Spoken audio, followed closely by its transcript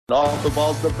Off the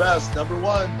Ball's the best, number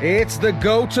one. It's the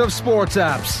GOAT of sports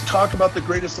apps. Talk about the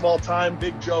greatest of all time.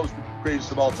 Big Joe's the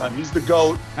greatest of all time. He's the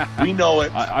GOAT. We know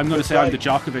it. I'm going to say I'm the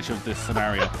Djokovic of this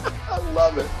scenario. I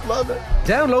love it. Love it.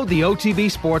 Download the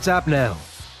OTB Sports app now.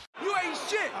 You ain't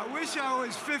shit. I wish I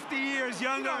was 50 years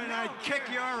younger and I'd kick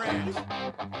your ass.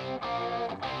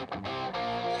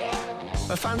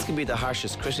 Well, fans can be the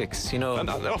harshest critics, you know. And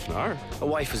they often are. A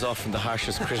wife is often the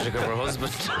harshest critic of her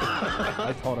husband.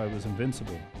 I thought I was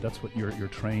invincible. That's what you're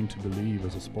trained to believe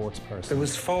as a sports person. There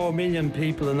was 4 million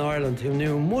people in Ireland who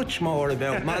knew much more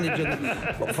about managing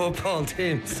football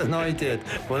teams than I did.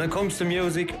 When it comes to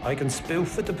music, I can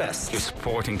spoof with the best. Your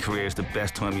sporting career is the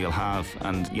best time you'll have,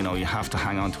 and you know you have to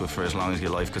hang on to it for as long as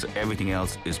your life, because everything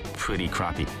else is pretty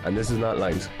crappy. And this is not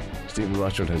lies. Stephen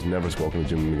Rothschild has never spoken to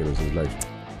Jimmy McGuinness in his life.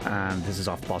 And this is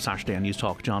Off the Ball Saturday on News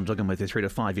Talk. John Duggan with you 3 to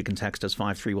 5. You can text us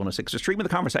 53106. We're streaming the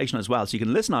conversation as well, so you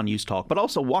can listen on News Talk, but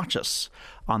also watch us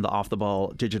on the Off the Ball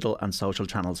digital and social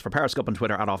channels for Periscope and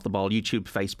Twitter at Off the Ball, YouTube,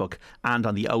 Facebook, and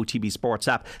on the OTB Sports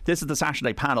app. This is the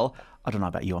Saturday panel. I don't know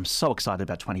about you, I'm so excited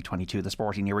about 2022, the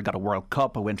sporting year. We've got a World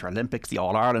Cup, a Winter Olympics, the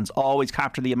All-Irelands always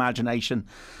capture the imagination.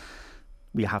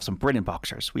 We have some brilliant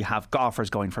boxers. We have golfers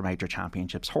going for major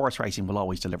championships. Horse racing will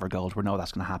always deliver gold. We know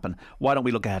that's going to happen. Why don't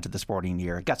we look ahead to the sporting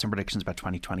year, get some predictions about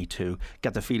 2022,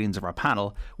 get the feelings of our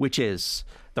panel, which is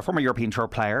the former European Tour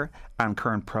player and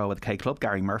current pro at the K Club,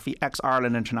 Gary Murphy,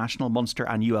 ex-Ireland international, Munster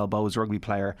and UL Bows rugby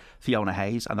player, Fiona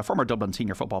Hayes, and the former Dublin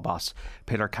senior football boss,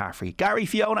 Peter Caffrey. Gary,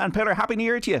 Fiona and Peter, Happy New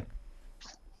Year to you.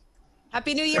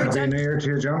 Happy New Year, John. Happy New Year to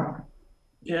you, John.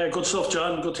 Yeah, good stuff,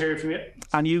 John. Good to hear from you.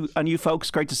 And you folks,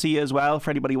 great to see you as well,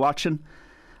 for anybody watching.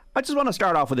 I just want to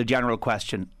start off with a general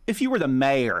question. If you were the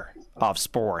mayor of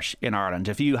sport in Ireland,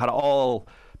 if you had all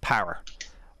power,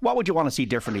 what would you want to see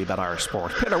differently about Irish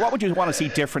sport? Peter, what would you want to see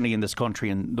differently in this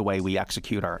country and the way we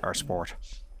execute our sport?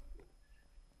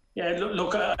 Yeah,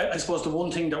 look, I suppose the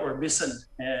one thing that we're missing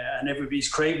and everybody's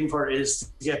craving for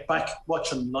is to get back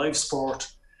watching live sport.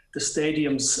 The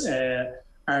stadiums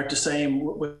aren't the same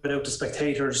without the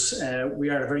spectators. We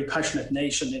are a very passionate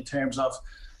nation in terms of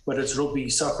whether it's rugby,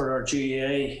 soccer or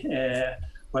GAA,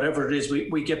 whatever it is,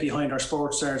 we get behind our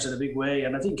sports stars in a big way.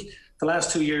 And I think the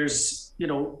last 2 years, you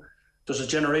know, there's a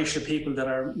generation of people that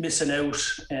are missing out,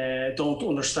 don't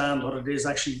understand what it is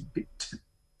actually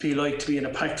be like to be in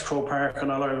a packed Croke Park on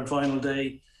All-Ireland Final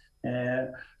Day.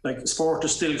 Like sport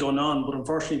is still going on, but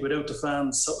unfortunately without the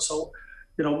fans. So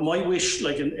you know, my wish,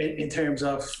 like in terms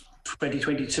of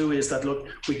 2022, is that look,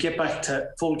 we get back to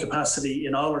full capacity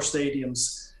in all our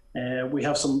stadiums. We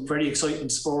have some very exciting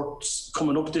sports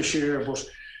coming up this year, but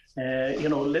you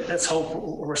know, let's hope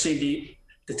we're seeing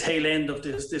the tail end of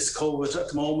this COVID at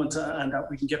the moment, and that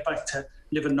we can get back to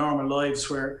living normal lives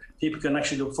where people can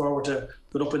actually look forward to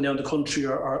going up and down the country,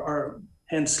 or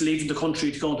hence leaving the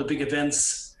country to go into big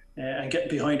events and getting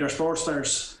behind our sports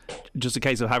stars. Just a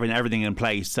case of having everything in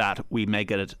place that we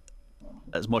make it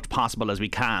as much possible as we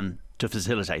can to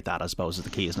facilitate that, I suppose, is the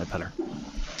key, isn't it, Pillar?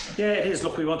 Yeah, it is.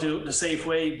 Look, we want to do it in a safe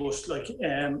way, but like,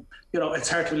 you know, it's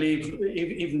hard to believe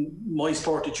even my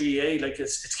sport, the GAA, like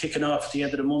it's kicking off at the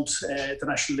end of the month, the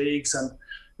National Leagues, and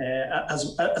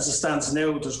as it stands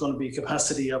now, there's going to be a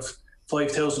capacity of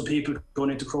 5,000 people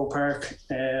going into Croke Park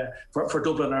for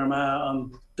Dublin Armagh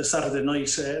on the Saturday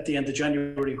night at the end of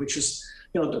January, which is,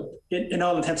 you know, in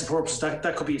all intents and purposes,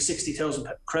 that could be a 60,000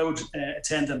 crowd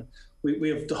attending. We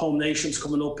have the home nations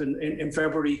coming up in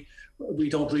February. We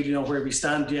don't really know where we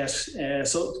stand yet.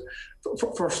 So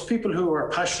for people who are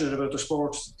passionate about the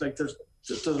sport, like there's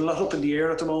a lot up in the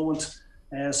air at the moment.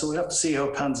 So we have to see how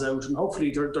it pans out, and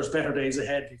hopefully there's better days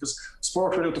ahead, because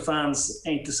sport without the fans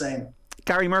ain't the same.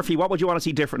 Gary Murphy, what would you want to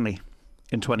see differently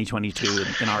in 2022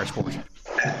 in Irish sport?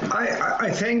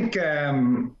 I think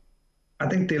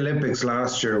the Olympics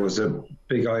last year was a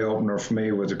big eye-opener for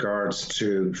me with regards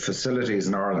to facilities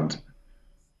in Ireland.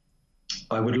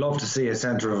 I would love to see a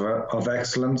centre of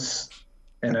excellence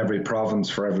in every province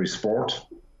for every sport.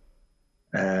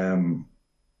 From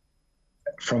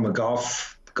a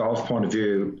golf point of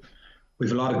view, we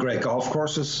have a lot of great golf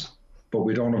courses, but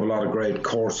we don't have a lot of great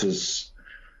courses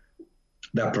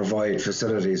that provide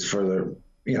facilities for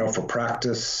for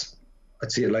practice.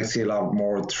 I'd like to see a lot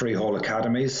more 3-hole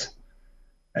academies.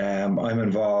 I'm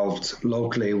involved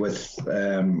locally with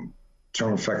Tyrone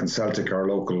and Celtic, our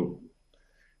local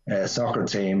soccer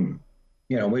team.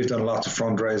 You know, we've done lots of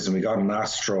fundraising. We got an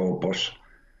Astro, but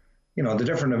you know, the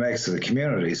difference it makes to the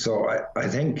community. So I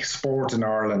think sport in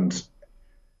Ireland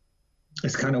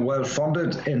is kind of well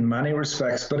funded in many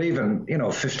respects, but even, you know,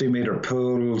 50-meter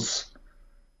pools,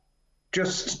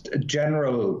 just a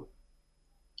general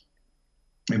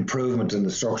improvement in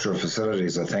the structure of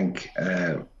facilities, I think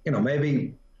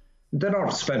maybe they don't have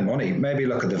to spend money. Maybe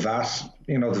look at the VAT,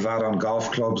 the VAT on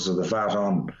golf clubs or the VAT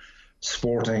on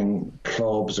sporting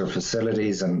clubs or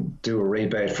facilities, and do a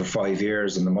rebate for 5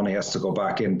 years, and the money has to go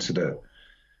back into the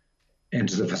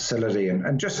facility,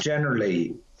 and just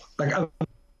generally, like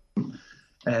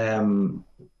an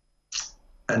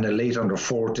elite under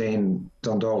 14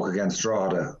 Dundalk against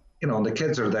Drogheda, and the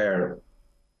kids are there.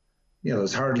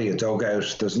 There's hardly a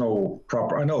dugout. There's no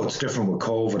proper. I know it's different with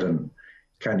COVID and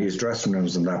can't use dressing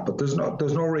rooms and that, but there's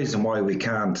no reason why we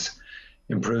can't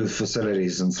improve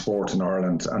facilities and sport in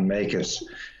Ireland and make it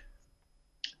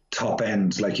top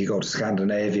end, like you go to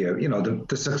Scandinavia.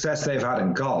 The success they've had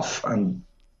in golf, and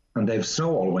they've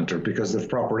snow all winter because they've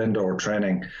proper indoor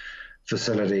training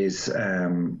facilities,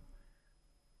 and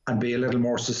be a little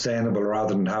more sustainable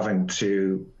rather than having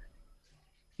to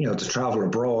to travel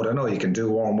abroad. I know you can do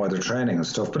warm weather training and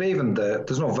stuff, but even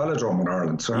there's no velodrome in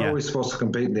Ireland. So how are we supposed to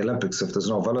compete in the Olympics if there's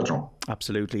no velodrome?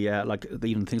 Absolutely, yeah. Like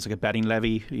even things like a betting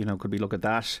levy, could we look at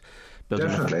that?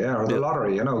 Definitely, or the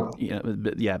lottery,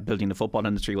 Yeah, building the football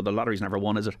industry. Well, the lottery's never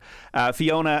won, is it?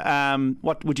 Fiona,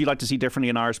 what would you like to see differently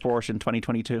in Irish sport in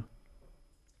 2022?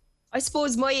 I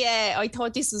suppose I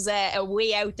thought this was a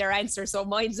way out there answer, so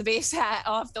mine's a bit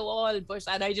off the wall,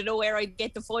 and I don't know where I'd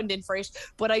get the funding for it.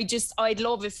 But I'd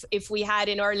love if we had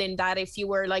in Ireland that if you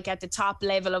were like at the top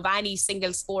level of any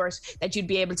single sport, that you'd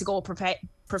be able to go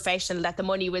professional, that the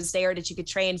money was there, that you could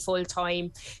train full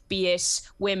time, be it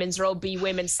women's rugby,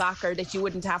 women's soccer, that you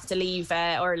wouldn't have to leave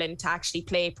Ireland to actually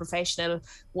play professional,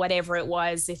 whatever it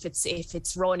was, if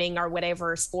it's running or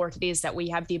whatever sport it is, that we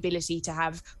have the ability to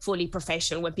have fully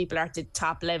professional when people are at the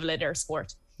top level of their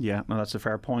sport. Yeah, no, that's a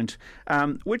fair point.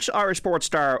 Which Irish sports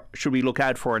star should we look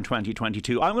out for in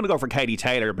 2022? I'm going to go for Katie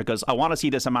Taylor, because I want to see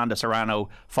this Amanda Serrano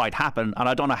fight happen, and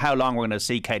I don't know how long we're going to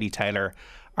see Katie Taylor,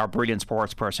 our brilliant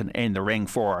sports person, in the ring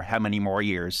for. How many more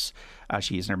years?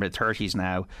 She's in her mid-30s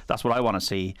now. That's what I want to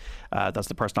see. That's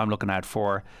the person I'm looking out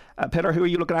for. Peter, who are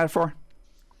you looking out for?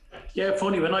 Yeah,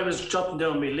 funny, when I was jotting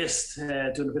down my list,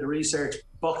 doing a bit of research,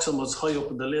 boxing was high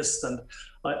up on the list, and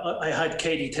I had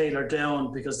Katie Taylor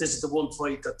down because this is the one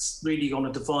fight that's really going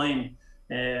to define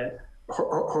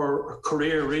her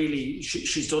career, really.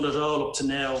 She's done it all up to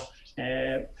now.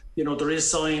 There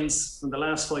is signs from the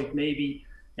last fight, maybe.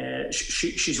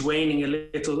 She's waning a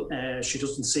little. She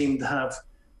doesn't seem to have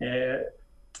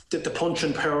the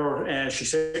punching power. She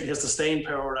certainly has the staying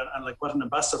power, and like what an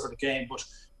ambassador for the game. But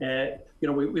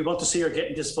we want to see her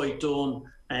getting this fight done,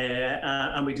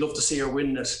 and we'd love to see her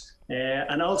win it.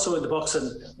 And also in the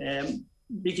boxing,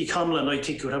 Mickey Conlan, I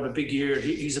think, could have a big year.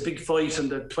 He's a big fight on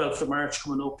the 12th of March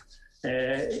coming up.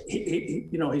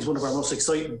 He's one of our most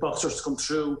exciting boxers to come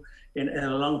through in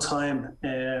a long time.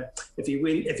 If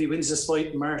he wins this fight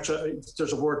in March,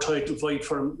 there's a world title fight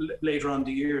for him later on in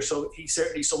the year. So he's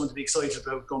certainly someone to be excited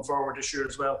about going forward this year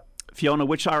as well. Fiona,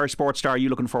 which Irish sports star are you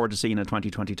looking forward to seeing in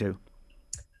 2022?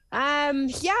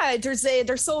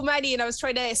 There's so many, and I was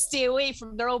trying to stay away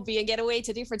from the rugby and get away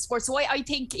to different sports. So I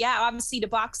think, obviously the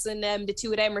boxing, the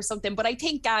two of them or something. But I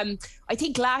think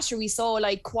last year we saw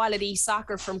like quality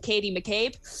soccer from Katie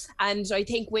McCabe, and I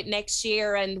think with next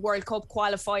year and World Cup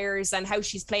qualifiers and how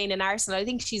she's playing in Arsenal, I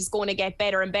think she's going to get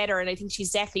better and better, and I think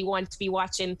she's definitely one to be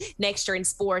watching next year in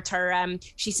sport.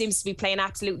 She seems to be playing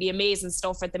absolutely amazing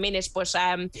stuff at the minute, but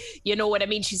you know what I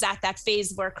mean, she's at that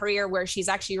phase of her career where she's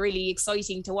actually really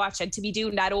exciting to watch, and to be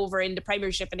doing that over in the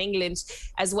Premiership in England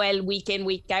as well, week in,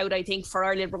 week out. I think for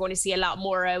Ireland we're going to see a lot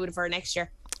more out of her next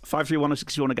year.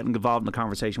 53106, you want to get involved in the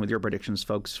conversation with your predictions,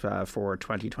 folks, for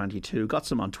 2022. Got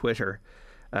some on Twitter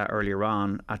earlier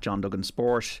on at John Duggan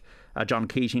Sport. John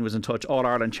Keating was in touch.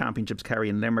 All-Ireland Championships, Kerry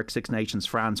and Limerick, Six Nations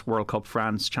France, World Cup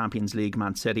France, Champions League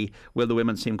Man City. Will the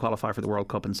women's team qualify for the World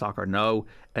Cup in soccer? No.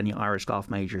 Any Irish golf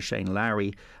major? Shane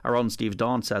Lowry. Our own Steve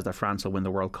Dawn says that France will win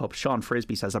the World Cup. Sean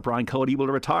Frisbee says that Brian Cody will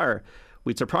retire.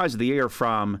 We'd surprise of the year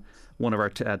from one of our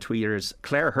tweeters,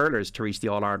 Claire Hurlers, to reach the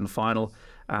All-Ireland final.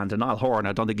 And Niall Horan,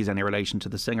 I don't think he's any relation to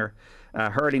the singer.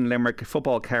 Hurling Limerick,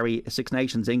 Football Kerry, Six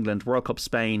Nations England, World Cup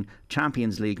Spain,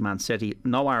 Champions League Man City,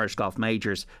 no Irish golf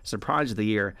majors. Surprise of the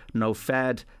year, no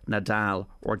Fed, Nadal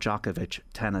or Djokovic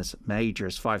tennis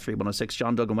majors. 53106.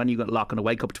 John Duggan, when you got lock and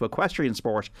wake up to equestrian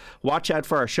sport, watch out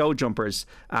for our show jumpers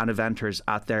and eventers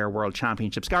at their World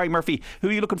Championships. Gary Murphy, who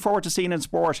are you looking forward to seeing in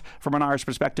sport from an Irish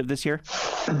perspective this year?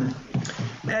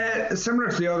 Similar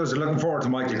to the others, I'm looking forward to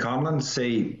Michael Conlan,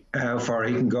 see how far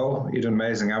he can go. He had an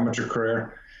amazing amateur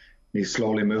career. He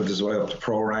slowly moved his way up to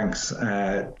pro ranks.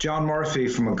 John Murphy,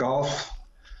 from a golf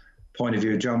point of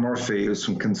view, John Murphy, who's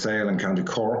from Kinsale in County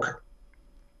Cork.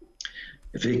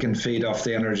 if he can feed off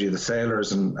the energy of the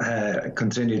sailors and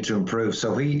continue to improve.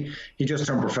 So he just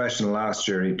turned professional last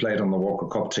year. He played on the Walker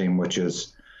Cup team, which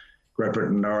is Great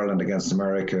Britain and Ireland against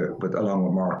America, along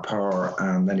with Mark Power,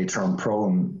 and then he turned pro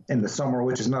in the summer,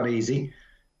 which is not easy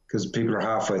because people are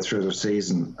halfway through their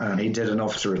season, and he did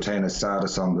enough to retain his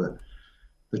status on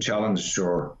the Challenge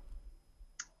Tour.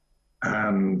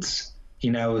 And he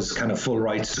now has kind of full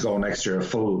rights to go next year, a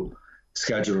full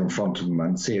schedule in front of him,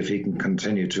 and see if he can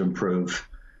continue to improve.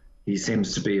 He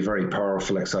seems to be a very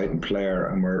powerful, exciting player,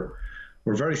 and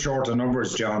we're very short on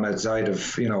numbers, John, outside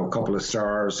of a couple of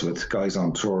stars with guys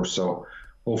on tour. So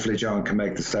hopefully John can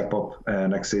make the step up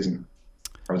next season,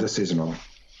 or this season rather.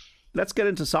 Let's get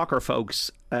into soccer,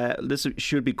 folks. This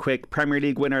should be quick. Premier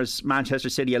League winners, Manchester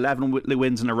City, 11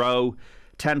 wins in a row,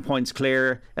 10 points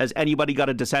clear. Has anybody got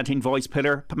a dissenting voice,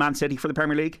 Pillar? Man City for the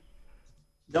Premier League?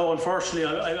 No, unfortunately,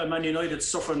 I'm a Man United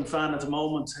suffering fan at the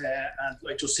moment, and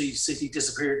I just see City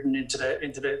disappearing into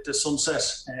the sunset.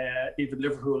 Even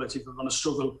Liverpool, I think, are going to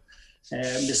struggle,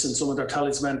 missing some of their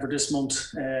talisman for this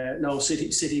month. No,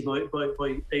 City by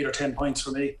 8 or 10 points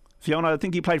for me. Fiona, I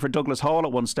think you played for Douglas Hall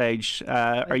at one stage.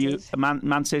 Are you a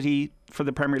Man City for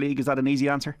the Premier League? Is that an easy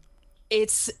answer?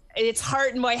 It's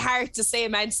hurting my heart to say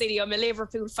Man City. I'm a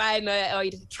Liverpool fan. I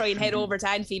try and head over to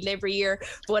Anfield every year,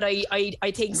 but I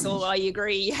think so. I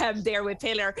agree there with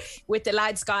Pillar, with the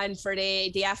lads gone for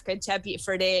the African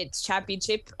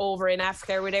championship over in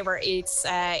Africa or whatever. It's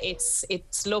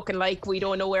looking like we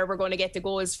don't know where we're going to get the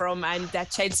goals from, and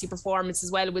that Chelsea performance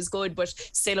as well was good, but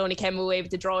still only came away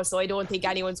with the draw. So I don't think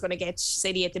anyone's going to get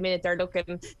City at the minute. They're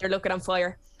looking on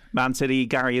fire. Man City,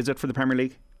 Gary, is it for the Premier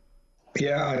League?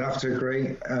 Yeah, I'd have to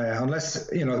agree. Unless,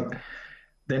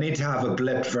 they need to have a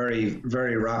blip very,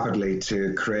 very rapidly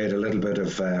to create a little bit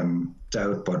of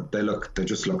doubt, but they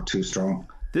just look too strong.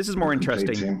 This is more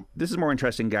interesting. This is more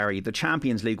interesting, Gary. The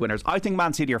Champions League winners. I think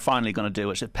Man City are finally going to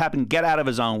do it. If Pep can get out of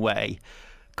his own way.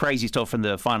 Crazy stuff in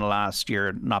the final last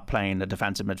year, not playing a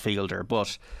defensive midfielder.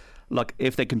 But look,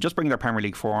 if they can just bring their Premier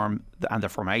League form and their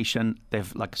formation,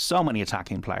 they've so many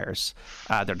attacking players.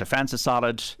 Their defence is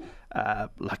solid.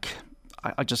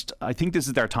 I think this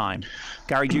is their time.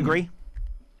 Gary, do you agree?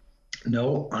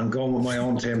 No, I'm going with my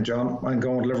own team, John. I'm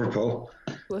going with Liverpool.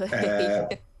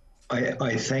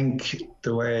 I think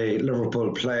the way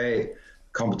Liverpool play,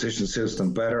 competition suits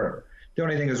them better. The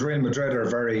only thing is Real Madrid are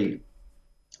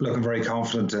looking very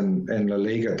confident in La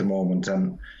Liga at the moment,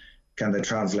 and can they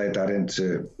translate that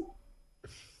into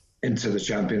the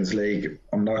Champions League?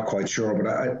 I'm not quite sure,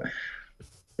 but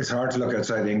it's hard to look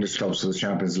outside the English clubs to the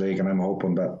Champions League, and I'm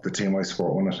hoping that the team I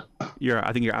support win it.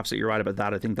 I think you're absolutely right about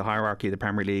that. I think the hierarchy of the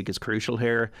Premier League is crucial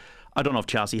here. I don't know if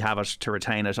Chelsea have it to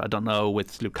retain it. I don't know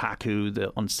with Lukaku,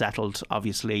 the unsettled,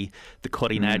 obviously the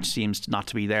cutting edge seems not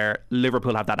to be there.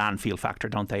 Liverpool have that Anfield factor,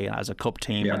 don't they, as a cup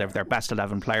team, and they have their best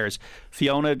 11 players.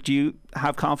 Fiona, do you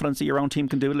have confidence that your own team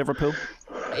can do it, Liverpool?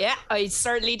 Yeah, I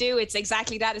certainly do. It's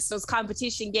exactly that. It's those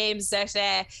competition games that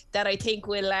I think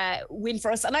will win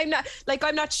for us. And I'm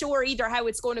not sure either how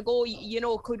it's going to go.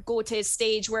 Could go to a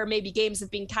stage where maybe games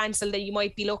have been cancelled and you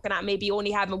might be looking at maybe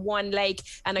only having one leg.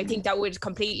 And I think that would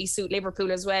completely suit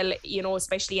Liverpool as well,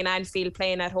 especially in Anfield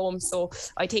playing at home. So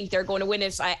I think they're going to win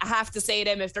it. I have to say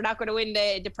them, if they're not going to win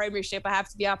the Premiership, I have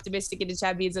to be optimistic in the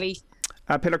Champions League.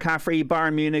 Pillar Caffrey,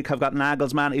 Bayern Munich have got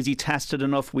Nagelsmann. Is he tested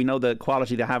enough? We know the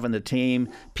quality they have in the team.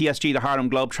 PSG, the Harlem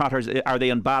Globetrotters, are they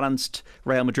unbalanced?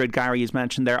 Real Madrid, Gary has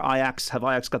mentioned there. have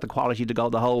Ajax got the quality to go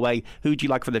the whole way? Who do you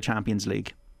like for the Champions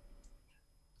League?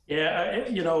 Yeah,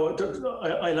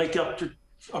 I like the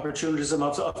opportunism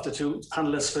of the two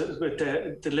panellists with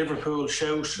the Liverpool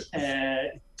shout.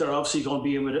 They're obviously going to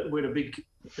be in with a big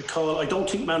call. I don't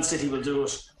think Man City will do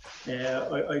it.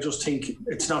 I just think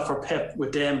it's not for Pep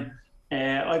with them.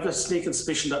 I've a sneaking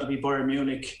suspicion that'll be Bayern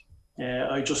Munich.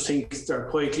 I just think they're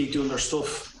quietly doing their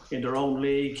stuff in their own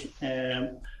league.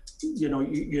 They're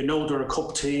a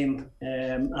cup team,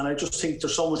 and I just think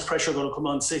there's so much pressure going to come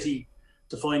on City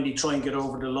to finally try and get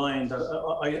over the line that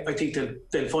I think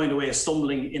they'll find a way of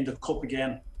stumbling in the cup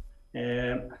again.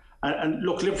 And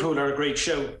look, Liverpool are a great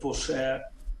shout, but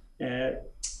I'd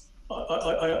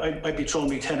be throwing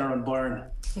me tenner on Bayern.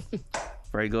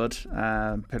 Very good.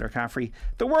 Pillar Caffrey.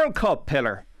 The World Cup,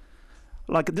 Pillar.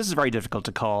 This is very difficult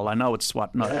to call. I know it's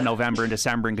November and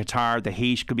December in Qatar. The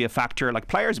heat could be a factor.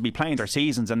 Players will be playing their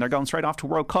seasons and they're going straight off to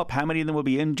World Cup. How many of them will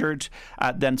be injured?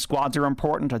 Then squads are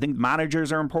important. I think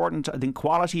managers are important. I think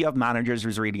quality of managers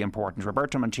is really important.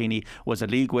 Roberto Mancini was a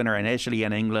league winner in Italy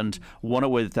and England, won it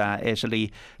with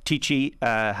Italy. Ticci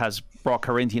has brought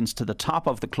Corinthians to the top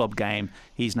of the club game.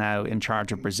 He's now in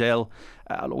charge of Brazil.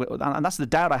 And that's the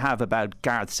doubt I have about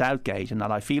Gareth Southgate, in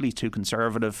that I feel he's too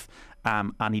conservative.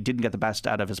 and he didn't get the best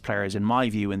out of his players, in my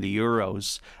view, in the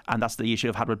Euros. And that's the issue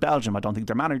I've had with Belgium. I don't think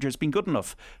their manager's been good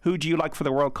enough. Who do you like for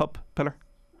the World Cup, Pillar?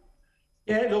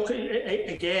 Yeah, look,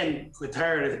 again, with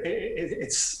her,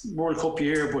 it's World Cup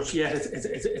year, but yeah,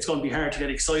 it's going to be hard to get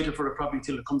excited for it probably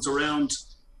till it comes around,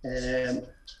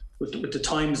 with the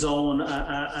time zone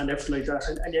and everything like that.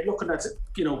 And you're looking at,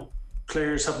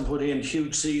 players haven't put in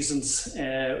huge seasons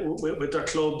with their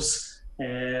clubs.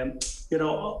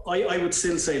 I would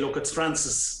still say, look, it's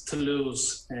France's to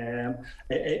lose.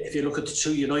 If you look at the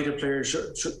two United players,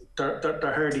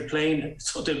 they're hardly playing,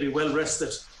 so they'll be well rested,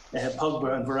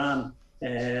 Pogba and Varane.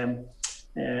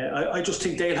 I just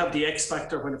think they'll have the X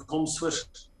factor when it comes to it,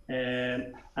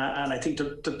 and I think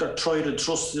they're tried and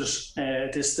trusted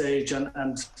at this stage. And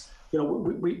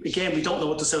we don't know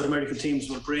what the South American teams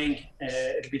will bring.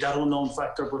 It'll be that unknown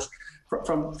factor. But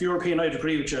from European, I'd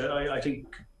agree with you. I think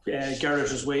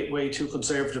Garrett is way too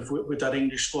conservative with that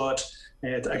English squad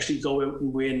to actually go out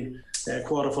and win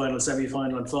quarter-final,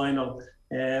 semi-final and final.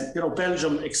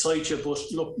 Belgium excites you, but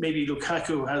look, maybe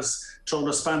Lukaku has thrown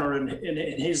a spanner in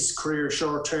his career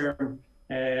short term.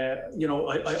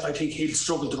 I think he'll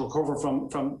struggle to recover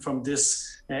from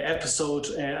this episode,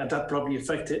 and that probably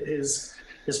affected his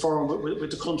form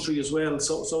with the country as well.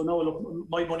 So no, look,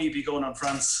 my money would be going on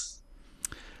France.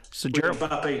 So with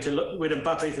Mbappe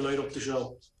to light up the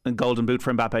show. And golden boot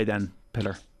for Mbappe then,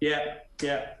 Pillar? Yeah.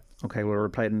 Okay, we'll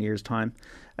replay it in a year's time.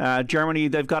 Germany,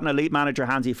 they've got an elite manager,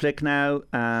 Hansi Flick, now.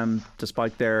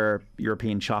 Despite their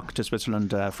European shock to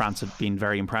Switzerland, France have been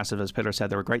very impressive. As Pillar said,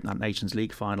 they were great in that Nations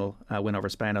League final win over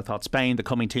Spain. I thought Spain, the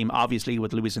coming team, obviously,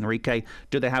 with Luis Enrique.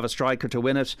 Do they have a striker to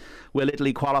win it? Will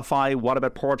Italy qualify? What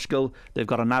about Portugal? They've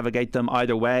got to navigate them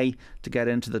either way to get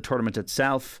into the tournament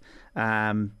itself.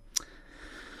 Gary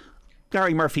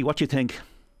Murphy, what do you think?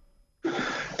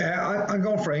 I'm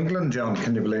going for England, John.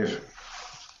 Can you believe?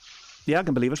 Yeah, I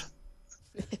can believe it.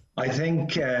 I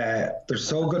think they're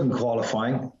so good in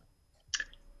qualifying.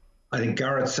 I think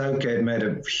Gareth Southgate made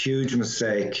a huge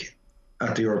mistake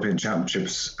at the European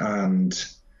Championships, and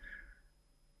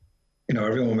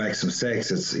everyone makes mistakes.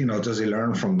 It's does he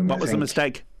learn from them? What was the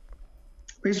mistake?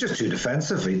 He's just too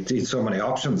defensive. He had so many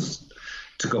options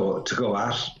to go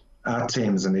at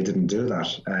teams, and he didn't do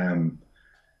that.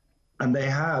 And they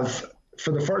have,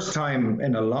 for the first time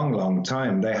in a long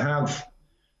time, they have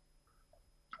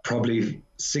probably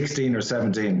 16 or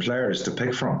 17 players to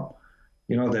pick from.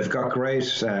 They've got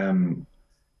great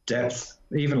depth.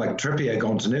 Even like Trippier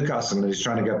going to Newcastle, and he's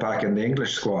trying to get back in the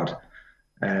English squad.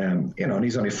 And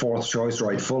he's only fourth choice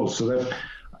right full. So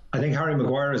I think Harry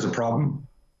Maguire is a problem.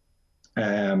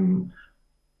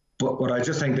 But I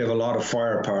just think they have a lot of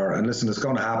firepower. And listen, it's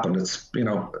going to happen. It's,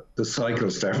 the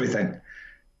cycles to everything.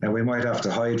 And we might have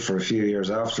to hide for a few years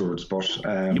afterwards. But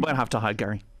you might have to hide,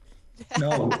 Gary.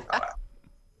 No.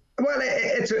 Well,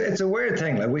 it's a weird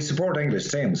thing. Like, we support English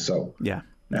teams, so yeah.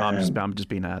 No, I'm just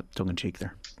being tongue in cheek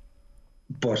there.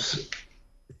 But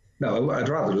no, I'd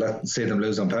rather see them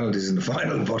lose on penalties in the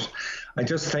final. But I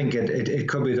just think it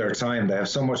could be their time. They have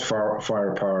so much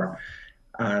firepower,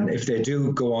 and if they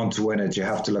do go on to win it, you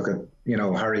have to look at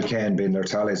Harry Kane being their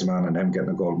talisman and him getting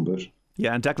a golden boot.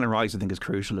 Yeah, and Declan Rice, I think, is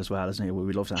crucial as well, isn't he?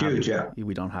 We love to have huge, him. Yeah.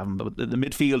 We don't have him. But the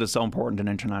midfield is so important in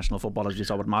international football, as you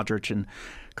saw with Modric and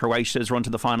Croatia's run to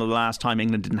the final the last time.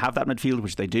 England didn't have that midfield,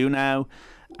 which they do now.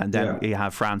 And then you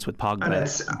have France with Pogba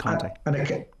and Conte. And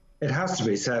it has to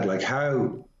be said, like,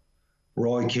 how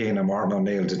Roy Keane and Martin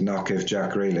O'Neill did not give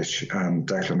Jack Grealish and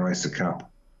Declan Rice a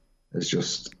cap. It's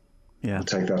just, I'll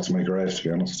take that to my grave, to be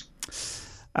honest.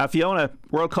 Fiona,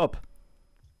 World Cup.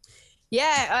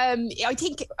 Yeah, I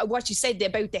think what you said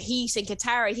about the heat in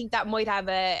Qatar, I think that might have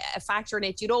a factor in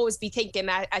it. You'd always be thinking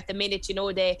at the minute,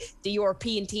 the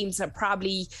European teams are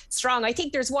probably strong. I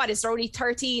think is there only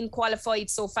 13 qualified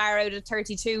so far out of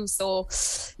 32. So,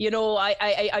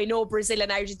 I know Brazil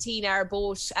and Argentina are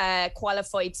both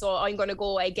qualified. So I'm going to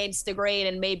go against the grain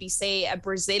and maybe say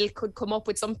Brazil could come up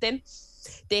with something.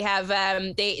 They have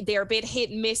they're a bit hit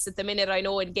and miss at the minute, I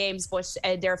know, in games, but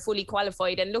they're fully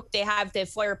qualified. And look, they have the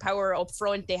firepower up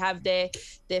front. They have the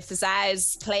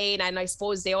pizzazz playing, and I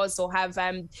suppose they also have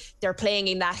they're playing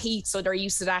in that heat, so they're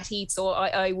used to that heat. So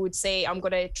I would say I'm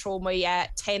going to throw my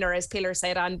tenner, as Pillar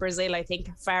said, on Brazil. I think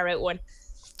far out one.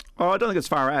 Oh, I don't think it's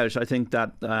far out. I think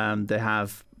that they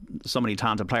have so many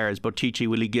talented players, but Chichi,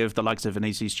 will he give the likes of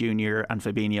Vinicius Junior and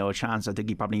Fabinho a chance? I think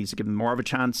he probably needs to give them more of a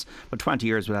chance, but 20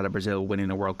 years without a Brazil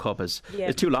winning a World Cup is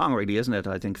too long, really, isn't it?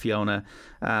 I think, Fiona.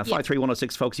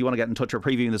 53106, folks, you want to get in touch. We're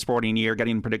previewing the sporting year,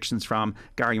 getting predictions from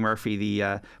Gary Murphy,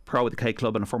 the pro at the K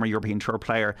Club and a former European Tour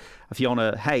player,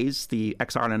 Fiona Hayes, the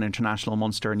ex-Ireland international,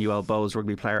 Munster and UL Bows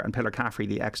rugby player, and Pillar Caffrey,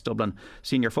 the ex-Dublin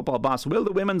senior football boss. Will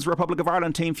the Women's Republic of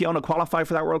Ireland team, Fiona, qualify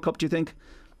for that World Cup, do you think?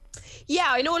 Yeah,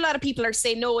 I know a lot of people are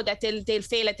saying no, that they'll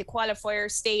fail at the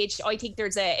qualifier stage. I think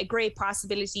there's a great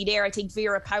possibility there. I think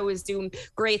Vera Pauw is doing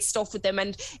great stuff with them,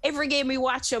 and every game we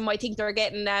watch them, I think they're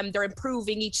getting they're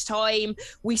improving each time.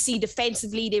 We see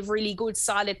defensively they've really good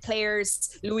solid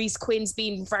players. Louise Quinn's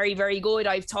been very, very good.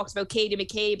 I've talked about Katie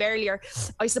McCabe earlier.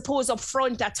 I suppose up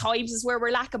front at times is where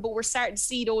we're lacking, but we're starting to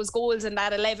see those goals, and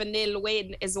that 11-0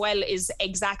 win as well is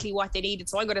exactly what they needed.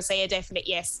 So I'm going to say a definite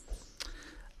yes.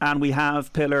 And we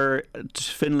have Pillar,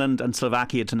 Finland and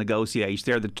Slovakia to negotiate.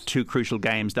 They're the two crucial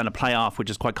games. Then a playoff, which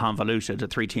is quite convoluted, a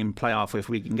 3-team playoff if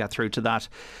we can get through to that.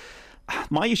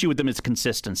 My issue with them is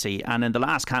consistency. And in the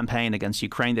last campaign against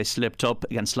Ukraine, they slipped up.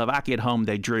 Against Slovakia at home,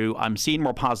 they drew. I'm seeing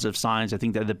more positive signs. I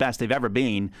think they're the best they've ever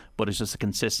been. But it's just the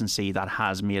consistency that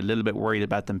has me a little bit worried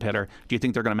about them, Pillar. Do you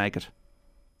think they're going to make it?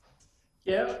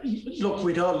 Yeah, look,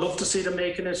 we'd all love to see them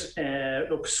making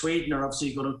it. Look, Sweden are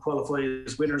obviously going to qualify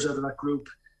as winners out of that group.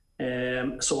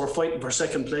 So we're fighting for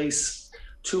second place.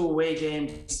 2 away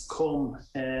games come,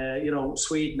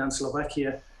 Sweden and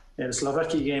Slovakia. The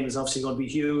Slovakia game is obviously going to be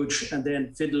huge, and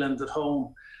then Finland at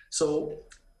home. So,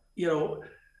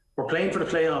 we're playing for the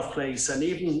playoff place, and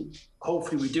even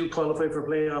hopefully we do qualify for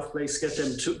playoff place, get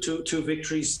them two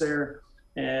victories there.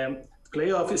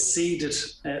 Playoff is seeded,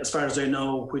 as far as I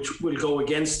know, which will go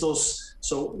against us.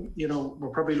 So, we're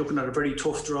probably looking at a very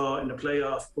tough draw in the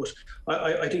playoff. But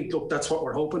I think, look, that's what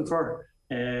we're hoping for.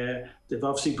 They've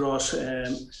obviously brought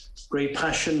great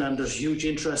passion, and there's huge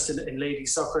interest in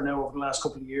ladies soccer now over the last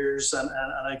couple of years. And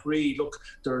I agree, look,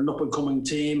 they're an up-and-coming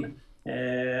team.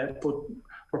 But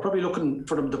we're probably looking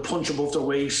for them to punch above their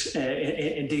weight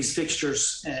in these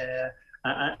fixtures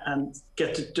and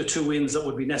get the 2 wins that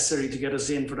would be necessary to get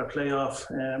us in for the playoff.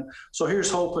 So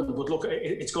here's hoping. But look,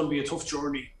 it's going to be a tough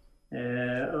journey.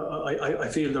 I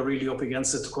feel they're really up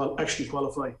against it to actually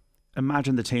qualify.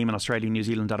 Imagine the team in Australia and New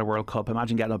Zealand at a World Cup.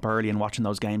 Imagine getting up early and watching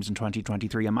those games in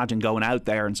 2023. Imagine going out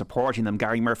there and supporting them.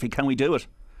 Gary Murphy, can we do it?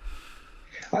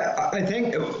 I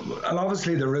think, and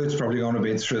obviously the route's probably going to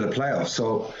be through the playoffs.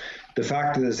 So the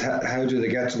fact is, how do they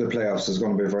get to the playoffs is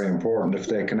going to be very important if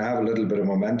they can have a little bit of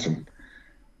momentum.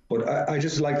 But I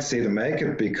just like to see them make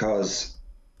it, because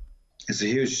it's a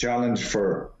huge challenge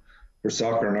for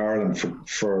soccer in Ireland,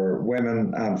 for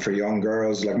women and for young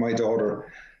girls. Like my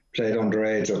daughter played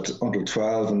underage until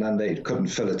 12, and then they couldn't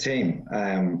fill a team.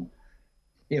 And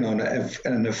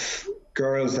if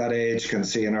girls that age can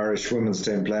see an Irish women's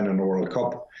team playing in the World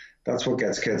Cup, that's what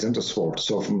gets kids into sport.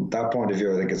 So from that point of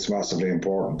view, I think it's massively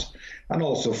important. And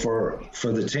also for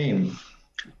the team,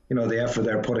 the effort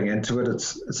they're putting into it.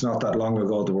 It's not that long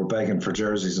ago they were begging for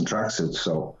jerseys and tracksuits.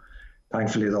 So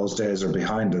thankfully those days are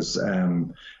behind us.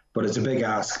 But it's a big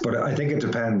ask. But I think it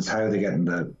depends how they get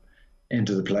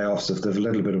into the playoffs. If they have a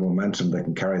little bit of momentum, they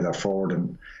can carry that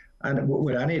forward. And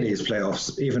with any of these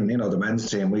playoffs, even the men's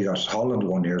team, we got Holland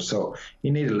one year, so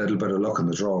you need a little bit of luck in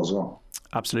the draw as well.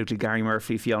 Absolutely. Gary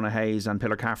Murphy, Fiona Hayes and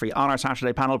Pillar Caffrey on our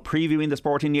Saturday panel previewing the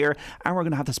sporting year, and we're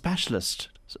going to have the specialist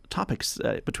topics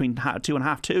between 2 and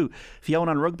half 2.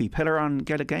 Fiona on rugby, Pillar on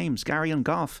Gaelic games, Gary on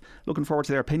golf. Looking forward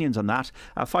to their opinions on that.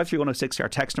 53106, our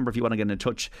text number if you want to get in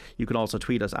touch. You can also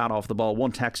tweet us at Off the Ball.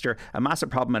 One texter. A massive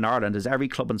problem in Ireland is every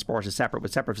club and sport is separate,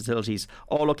 with separate facilities,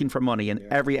 all looking for money in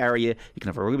every area. You can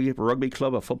have a rugby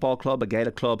club, a football club, a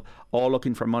Gaelic club, all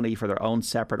looking for money for their own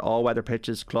separate all-weather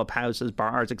pitches, clubhouses,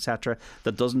 bars, etc.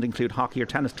 That doesn't include hockey or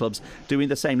tennis clubs doing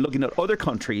the same. Looking at other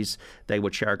countries, they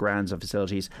would share grounds and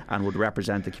facilities and would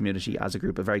represent the community as a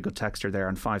group. A very good texter there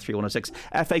on 53106.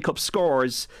 FA Cup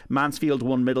scores: Mansfield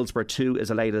 1, Middlesbrough 2 is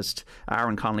the latest.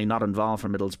 Aaron Connolly not involved for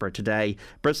Middlesbrough today.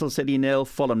 Bristol City 0,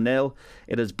 Fulham 0.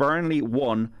 It is Burnley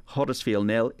 1, Huddersfield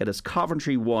 0. It is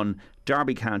Coventry 1,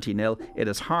 Derby County 0. It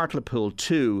is Hartlepool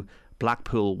 2,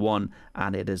 Blackpool 1,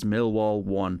 and it is Millwall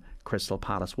 1, Crystal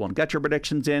Palace 1. Get your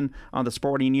predictions in on the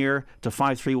sporting year to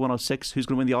 53106. Who's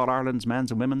going to win the All-Ireland's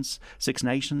men's and women's, Six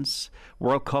Nations,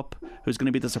 World Cup? Who's going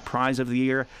to be the surprise of the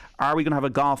year? Are we going to have a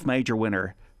golf major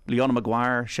winner? Leona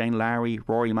Maguire, Shane Lowry,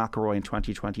 Rory McIlroy in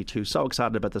 2022. So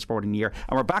excited about the sporting year.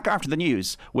 And we're back after the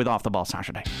news with Off the Ball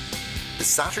Saturday. The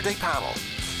Saturday panel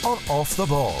on Off the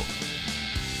Ball.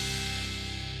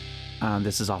 And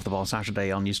this is Off the Ball Saturday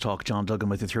on News Talk. John Duggan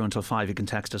with you through until 5. You can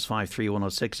text us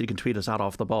 53106. You can tweet us at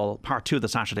Off the Ball. Part 2 of the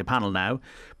Saturday panel now.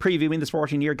 Previewing the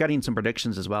sporting year, getting some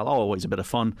predictions as well. Always a bit of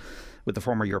fun with the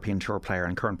former European Tour player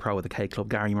and current pro with the K Club,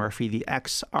 Gary Murphy, the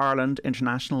ex-Ireland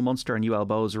international Munster and UL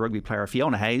Bows rugby player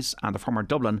Fiona Hayes, and the former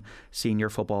Dublin senior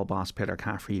football boss Peter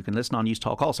Caffrey. You can listen on News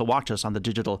Talk. Also watch us on the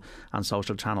digital and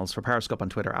social channels for Periscope on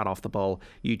Twitter at Off the Ball,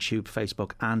 YouTube,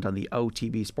 Facebook, and on the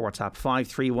OTB Sports app.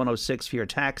 53106 for your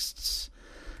texts.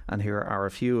 And here are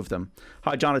a few of them.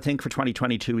 Hi John, I think for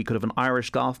 2022 we could have an Irish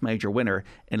golf major winner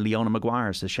in Leona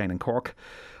Maguire, says Shane in Cork.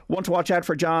 One to watch out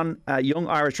for, John, young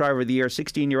Irish driver of the year,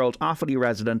 16-year-old Offaly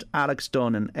resident Alex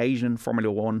Dunn in Asian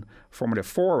Formula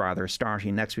 4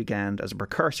 starting next weekend as a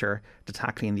precursor to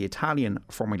tackling the Italian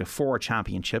Formula 4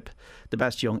 Championship. The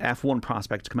best young F1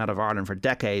 prospect to come out of Ireland for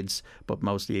decades, but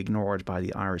mostly ignored by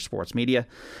the Irish sports media.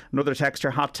 Another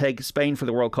texter, hot take, Spain for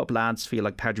the World Cup, lads. Feel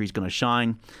like Pedri's going to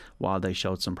shine, while they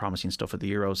showed some promising stuff at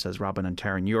the Euros, says Robin and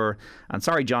Taryn Ure. And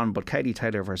sorry John, but Katie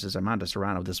Taylor versus Amanda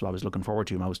Serrano, this is what I was looking forward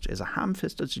to most, is a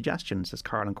ham-fisted suggestion, says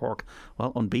Carl in Cork.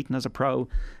 Well, unbeaten as a pro,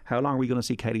 how long are we going to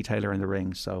see Katie Taylor in the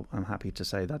ring? So I'm happy to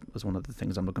say that was one of the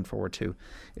things I'm looking forward to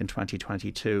in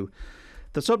 2022.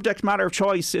 The subject matter of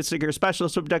choice, it's like your special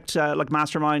subject, like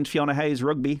Mastermind, Fiona Hayes,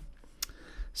 rugby.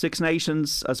 Six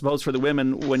Nations, I suppose, for the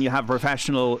women, when you have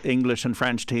professional English and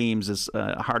French teams, it's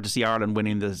hard to see Ireland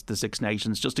winning the Six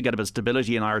Nations. Just to get a bit of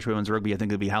stability in Irish women's rugby, I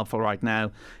think it'd be helpful right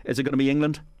now. Is it going to be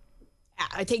England?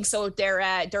 I think so.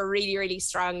 They're really, really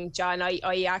strong, John.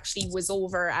 I actually was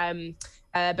over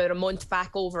about a month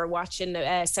back over watching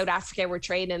South Africa were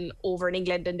training over in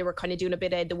England, and they were kind of doing a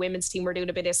bit of, the women's team were doing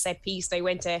a bit of set piece. I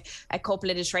went to a couple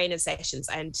of the training sessions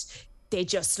and they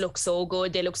just look so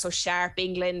good. They look so sharp,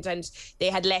 England, and they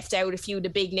had left out a few of the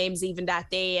big names even that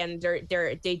day, and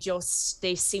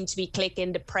they seem to be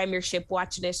clicking. The Premiership,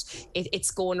 watching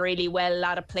it's going really well. A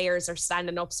lot of players are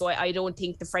standing up, so I don't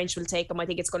think the French will take them. I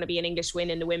think it's going to be an English win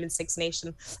in the Women's Six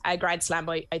Nation Grand Slam,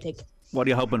 I think. What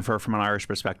are you hoping for from an Irish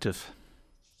perspective?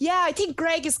 Yeah, I think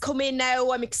Greg has come in now.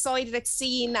 I'm excited at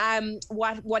seeing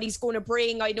what he's going to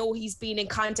bring. I know he's been in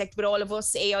contact with all of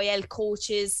us AIL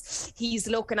coaches. He's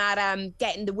looking at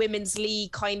getting the women's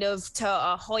league kind of to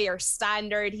a higher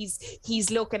standard. He's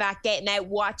looking at getting out,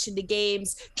 watching the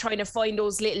games, trying to find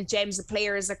those little gems of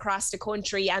players across the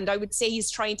country. And I would say he's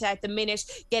trying to, at the minute,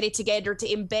 get it together to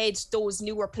embed those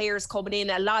newer players coming in.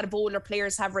 A lot of older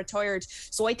players have retired.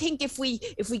 So I think if we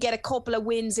get a couple of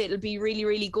wins, it'll be really,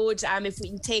 really good. If we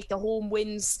can take the home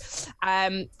wins,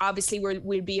 obviously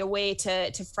we'll be away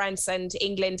to France and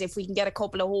England. If we can get a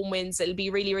couple of home wins, it'll be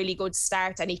really, really good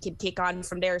start, and he can kick on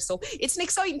from there. So it's an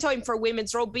exciting time for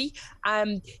women's rugby.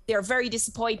 They're very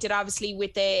disappointed, obviously,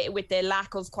 with the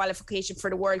lack of qualification for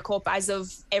the World Cup, as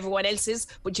of everyone else's,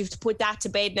 but you have to put that to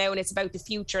bed now, and it's about the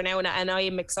future now, and I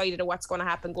am excited at what's going to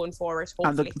happen going forward,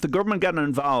 hopefully. And the government getting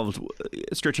involved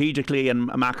strategically and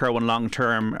macro and long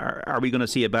term, are we going to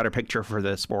see a better picture for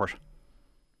the sport?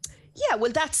 Yeah,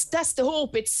 well, that's the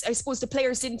hope. It's, I suppose the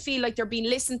players didn't feel like they're being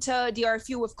listened to. The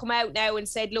RFU have come out now and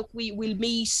said, look, we'll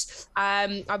meet.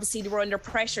 Obviously, they were under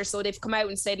pressure, so they've come out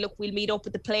and said, look, we'll meet up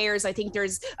with the players. I think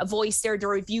there's a voice there. The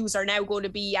reviews are now going to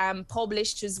be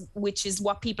published, which is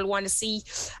what people want to see.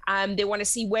 They want to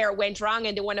see where it went wrong,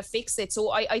 and they want to fix it.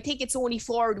 So I think it's only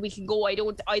forward we can go. I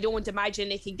don't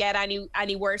imagine it can get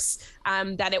any worse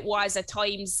than it was at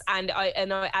times. And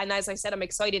as I said, I'm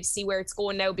excited to see where it's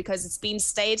going now, because it's been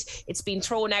stayed. It's been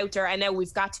thrown out there, and now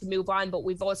we've got to move on, but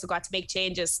we've also got to make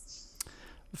changes.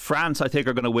 France, I think,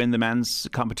 are going to win the men's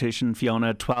competition.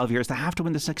 Fiona, 12 years. They have to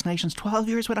win the Six Nations. 12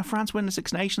 years without France winning the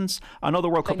Six Nations. I know the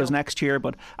World Cup is next year,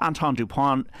 but Anton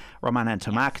Dupont, Romain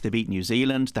Ntamak, they beat New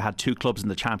Zealand. They had two clubs in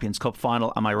the Champions Cup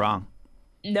final. Am I wrong?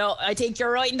 No, I think you're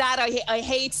right in that. I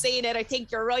hate saying it. I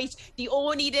think you're right. The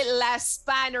only little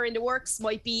spanner in the works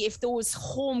might be if those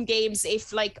home games,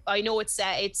 if, like, I know it's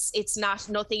not,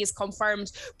 nothing is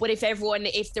confirmed, but if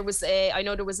there was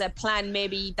a plan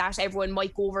maybe that everyone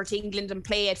might go over to England and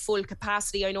play at full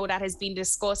capacity. I know that has been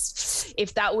discussed.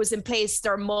 If that was in place,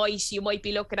 you might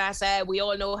be looking at, we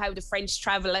all know how the French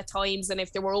travel at times, and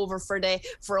if they were over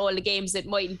for all the games, it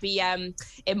mightn't be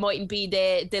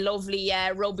the lovely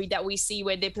rugby that we see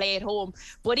when they play at home.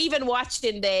 But even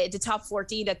watching the top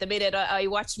 14 at the minute, I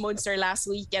watched Munster last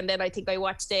week, and then I think I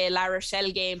watched the La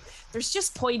Rochelle game. There's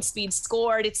just points being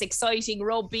scored. It's exciting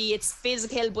rugby. It's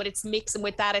physical, but it's mixing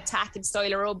with that attacking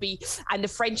style of rugby. And the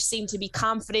French seem to be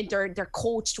confident. They're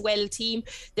coached well team.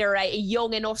 They're a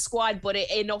young enough squad, but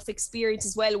enough experience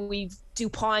as well. We've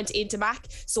DuPont into Mac,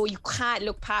 so you can't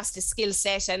look past his skill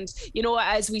set. And you know,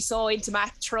 as we saw into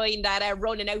Mac trying that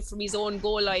running out from his own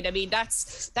goal line, I mean,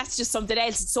 that's just something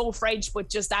else. It's so French, but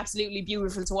just absolutely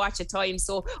beautiful to watch at times.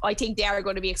 So I think they are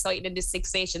going to be exciting in this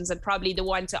Six Nations, and probably the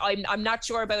one to, I'm not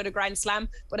sure about a Grand Slam,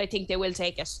 but I think they will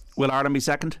take it. Will Ireland be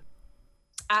second?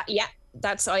 Yeah,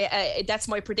 that's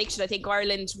my prediction. I think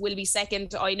Ireland will be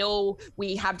second. I know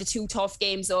we have the 2 tough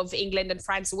games of England and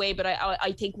France away, but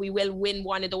I think we will win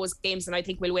one of those games, and I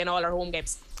think we'll win all our home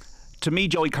games. To me,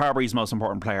 Joey Carbery's the most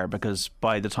important player, because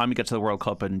by the time we get to the World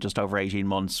Cup in just over 18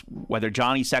 months, whether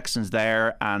Johnny Sexton's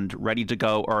there and ready to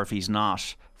go, or if he's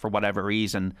not for whatever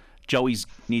reason, Joey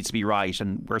needs to be right,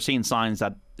 and we're seeing signs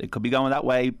that it could be going that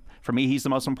way. For me, he's the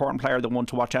most important player, the one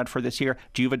to watch out for this year.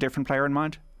 Do you have a different player in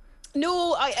mind?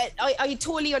 No, I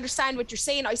totally understand what you're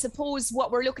saying. I suppose what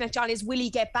we're looking at, John, is will he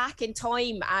get back in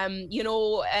time?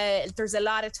 There's a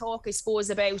lot of talk, I suppose,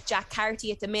 about Jack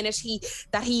Carty at the minute.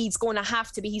 He's going to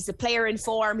have to be. He's the player in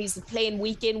form. He's playing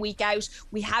week in, week out.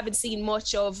 We haven't seen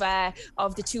much of the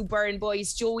 2 Byrne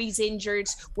boys. Joey's injured.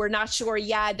 We're not sure.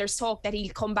 Yeah, there's talk that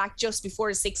he'll come back just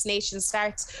before the Six Nations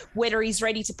starts. Whether he's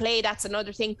ready to play, that's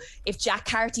another thing. If Jack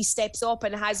Carty steps up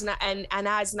and has an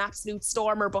absolute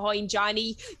stormer behind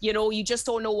Johnny, you know, you just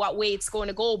don't know what way it's going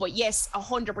to go. But yes,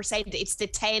 100%, it's the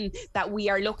 10 that we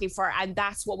are looking for, and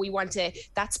that's what we want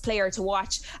that's player to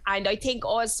watch. And I think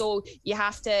also you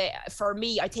have to, for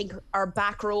me, I think our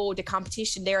back row, the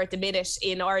competition there at the minute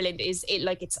in Ireland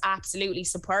it's absolutely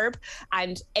superb,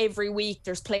 and every week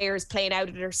there's players playing out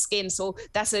of their skin, so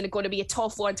that's going to be a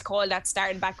tough one to call, that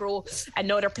starting back row.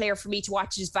 Another player for me to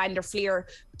watch is Van der Fleer.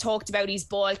 Talked about his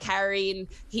ball carrying,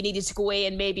 he needed to go away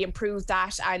and maybe improve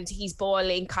that, and his ball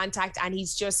in contact, and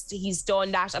he's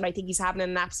done that, and I think he's having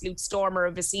an absolute stormer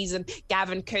of a season.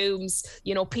 Gavin Coombs,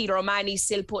 you know, Peter O'Mahony's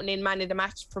still putting in man of the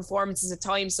match performances at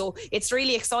times, so it's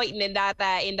really exciting in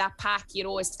that pack, you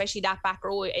know, especially that back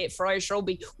row for Irish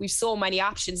rugby. We've so many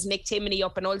options. Nick Timoney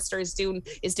up in Ulster is doing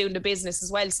the business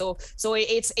as well, so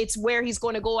it's where he's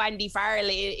going to go. Andy Farrell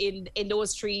in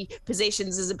those 3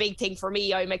 positions is a big thing for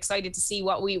me. I'm excited to see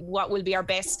what will be our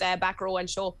best back row and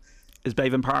show. Is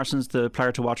Bevan Parsons the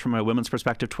player to watch from a women's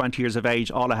perspective? 20 years of age,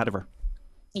 all ahead of her.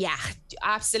 Yeah,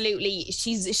 absolutely.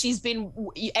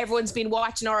 Everyone's been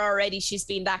watching her already. She's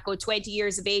been that good. 20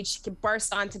 years of age, she can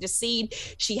burst onto the scene.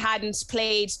 She hadn't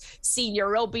played senior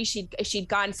rugby. She'd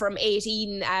gone from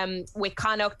 18 with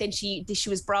Connacht. Then she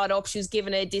was brought up. She was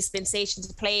given a dispensation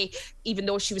to play, even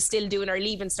though she was still doing her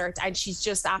leaving cert, and she's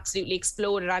just absolutely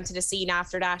exploded onto the scene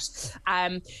after that.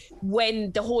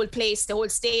 When the whole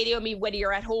stadium, whether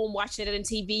you're at home watching it on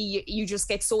TV, you just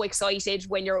get so excited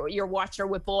when you're watching her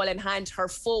with ball in hand. Her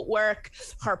footwork,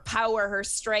 her power, her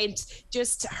strength,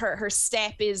 just her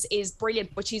step is brilliant.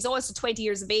 But she's also 20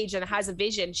 years of age and has a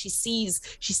vision. She sees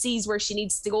where she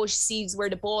needs to go. She sees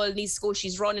where the ball needs to go.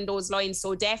 She's running those lines.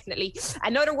 So definitely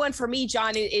another one for me,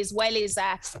 John, is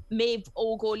Maeve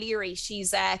O'Leary.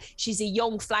 She's a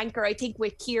young flanker. I think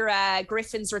with Ciara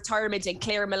Griffin's retirement and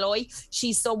Claire Malloy,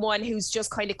 she's someone who's just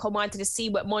kind of come onto the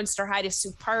scene with Munster. Had a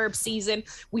superb season.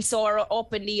 We saw her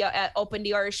up in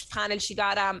the Irish panel. She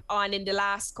got on in the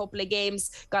last couple of games,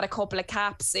 got a couple of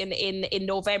caps in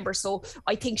November, so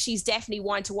I think she's definitely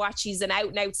one to watch. She's an out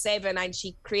and out 7, and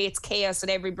she creates chaos at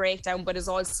every breakdown, but is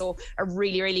also a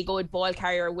really, really good ball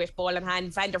carrier with ball in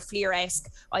hand. Van der Fleer-esque.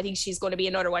 I think she's going to be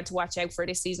another one to watch out for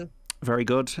this season. Very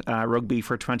good. Rugby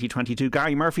for 2022.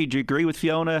 Gary Murphy, do you agree with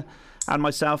Fiona and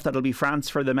myself that it'll be France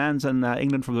for the men's and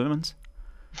England for the women's?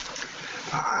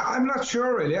 I'm not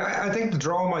sure really. I think the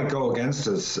draw might go against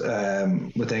us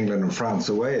with England and France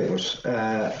away, but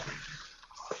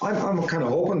I'm kind of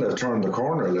hoping they've turned the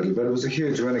corner a little bit. It was a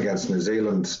huge win against New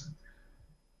Zealand,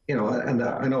 you know, and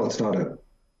I know it's not a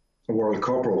World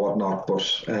Cup or whatnot,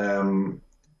 but no,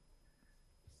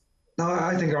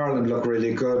 I think Ireland look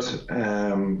really good.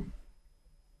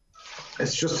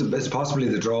 It's possibly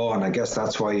the draw, and I guess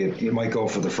that's why you might go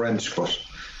for the French, but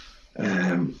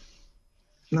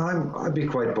no, I'd be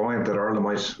quite buoyant that Ireland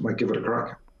might give it a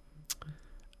crack.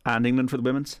 And England for the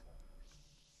women's?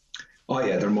 Oh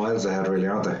yeah, they're miles ahead, really,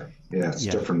 aren't they? Yeah, it's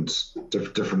different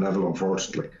level,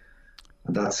 unfortunately.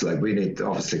 And that's like, we need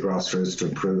obviously grassroots to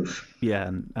improve. Yeah,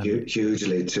 and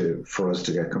hugely for us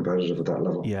to get competitive at that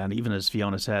level. Yeah, and even as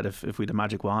Fiona said, if we had a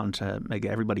magic wand to make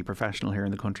everybody professional here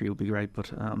in the country, it would be great.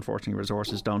 But unfortunately,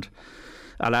 resources don't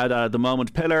allow that at the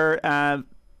moment. Pillar,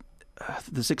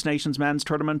 the Six Nations men's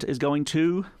tournament is going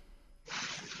to?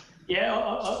 Yeah,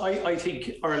 I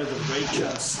think Ireland have a great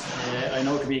chance. I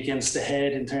know it could be against the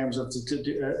head in terms of,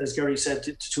 as Gary said,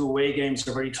 the 2 away games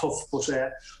are very tough, but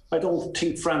I don't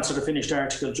think France are the finished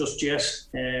article just yet.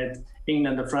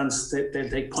 England and France, they'll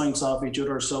take points off each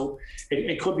other. So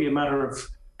it could be a matter of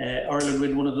Ireland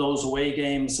win one of those away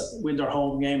games, win their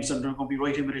home games, and they're going to be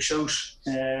right in with a shout.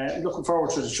 Looking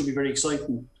forward to it. It should be very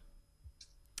exciting.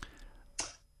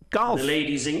 Golf. The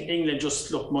ladies, England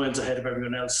just look miles ahead of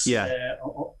everyone else,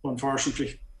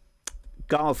 unfortunately.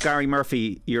 Golf, Gary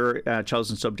Murphy, your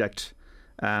chosen subject.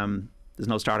 There's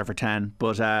no starter for 10,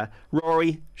 but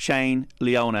Rory, Shane,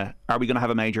 Leona, are we going to have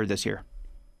a major this year?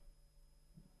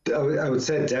 I would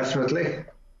say definitely.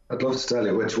 I'd love to tell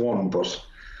you which one, but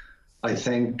I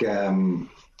think I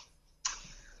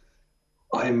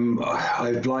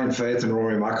have blind faith in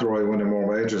Rory McIlroy winning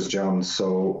more majors, John.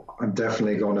 So I'm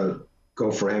definitely going to go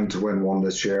for him to win one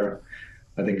this year.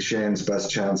 I think Shane's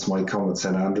best chance might come at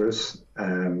St Andrews,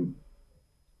 and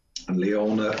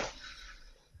Leona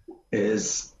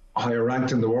is higher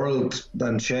ranked in the world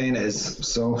than Shane is.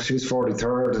 So she's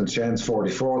 43rd and Shane's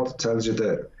 44th. It tells you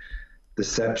the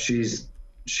step she's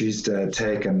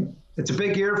taken. It's a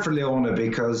big year for Leona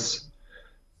because,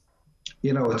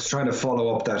 you know, it's trying to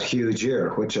follow up that huge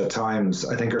year, which at times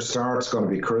I think her start's going to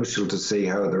be crucial to see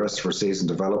how the rest of her season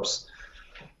develops.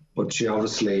 But she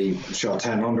obviously shot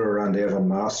 10 under around the Avon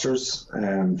Masters,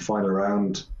 final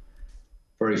round.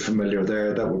 Very familiar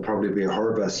there. That would probably be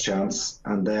her best chance.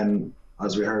 And then,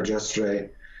 as we heard yesterday,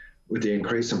 with the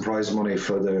increase in prize money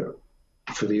for the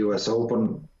US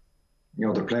Open, you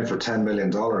know, they're playing for $10 million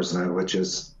now, which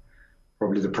is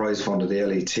probably the prize fund of the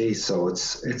LET. So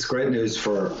it's great news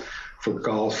for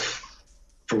golf,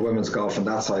 for women's golf on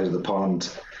that side of the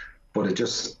pond. But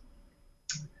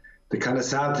the kind of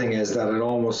sad thing is that it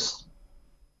almost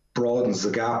broadens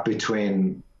the gap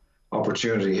between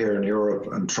opportunity here in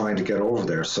Europe and trying to get over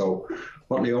there. So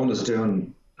what Leona's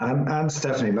doing, and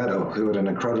Stephanie Meadow, who had an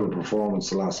incredible performance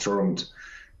the last tournament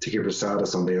to keep her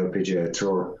status on the LPGA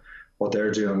Tour, what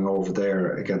they're doing over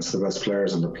there against the best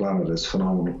players on the planet is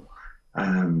phenomenal.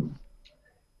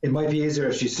 It might be easier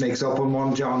if she sneaks up on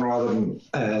one, John, rather than,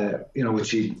 which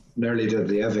she nearly did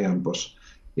the Evian. But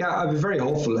yeah, I'd be very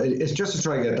hopeful. It's just to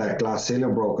try and get that glass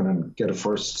ceiling broken and get a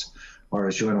first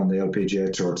Irish win on the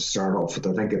LPGA Tour to start off with.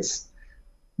 I think it's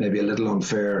maybe a little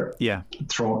unfair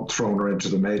throwing her into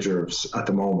the majors at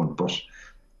the moment. But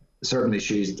certainly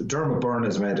Dermot Byrne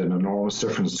has made an enormous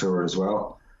difference to her as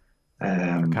well.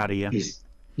 Caddy, yeah.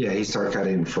 He started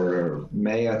caddying for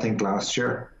May, I think, last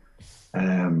year.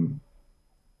 And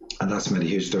that's made a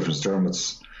huge difference.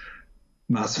 Dermot's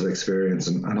massive experience,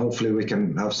 and hopefully we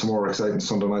can have some more exciting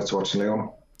Sunday nights watching Leona.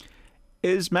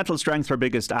 Is mental strength her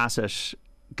biggest asset,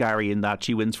 Gary, in that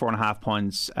she wins 4.5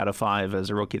 points out of 5 as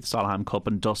a rookie at the Solheim Cup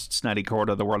and dusts Nelly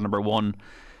Korda, the world number 1,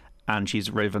 and she's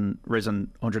risen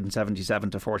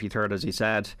 177 to 43rd, as he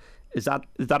said. Is that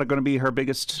going to be her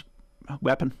biggest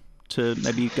weapon to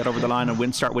maybe get over the line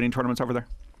and start winning tournaments over there?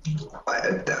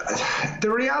 The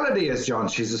reality is, John,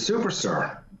 she's a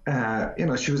superstar.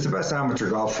 She was the best amateur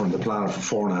golfer on the planet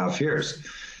for 4.5 years.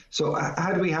 So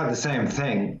had we had the same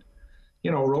thing,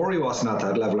 Rory wasn't at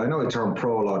that level. I know he turned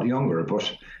pro a lot younger,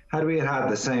 but had we had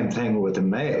the same thing with the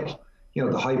male,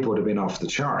 the hype would have been off the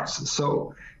charts.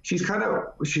 So she's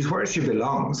where she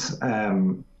belongs.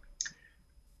 And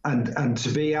to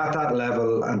be at that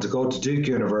level and to go to Duke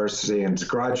University and to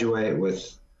graduate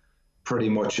with pretty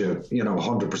much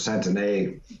 100% an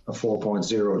A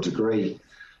 4.0 degree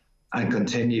and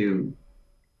continue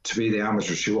to be the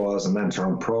amateur she was and then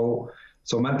turn pro.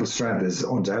 So mental strength is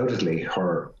undoubtedly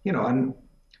her, and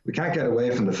we can't get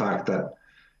away from the fact that,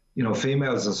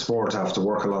 females in sport have to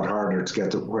work a lot harder to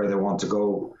get to where they want to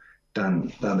go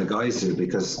than the guys do,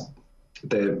 because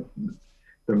their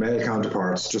male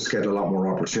counterparts just get a lot more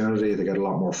opportunity, they get a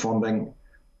lot more funding.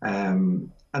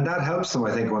 And that helps them,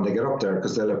 I think, when they get up there,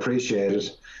 because they'll appreciate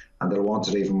it and they'll want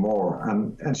it even more.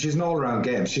 And she's an all-around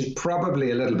game. She's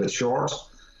probably a little bit short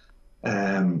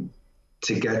to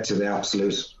get to the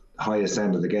absolute highest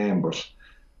end of the game, but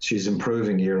she's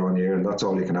improving year on year, and that's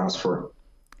all you can ask for.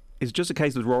 It's just a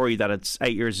case with Rory that it's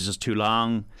 8 years is just too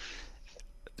long.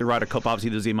 The Ryder Cup,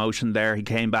 obviously there's the emotion there. He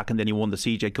came back and then he won the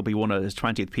CJ Cup. He won his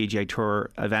 20th PGA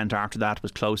Tour event after that,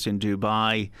 was close in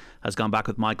Dubai, has gone back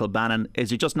with Michael Bannon.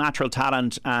 Is it just natural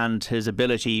talent and his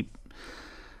ability?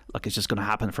 Look, it's just going to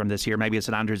happen from this year. Maybe at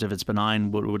St Andrews, if it's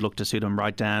benign, would look to suit him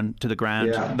right down to the ground.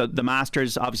 Yeah. The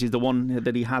Masters, obviously, is the one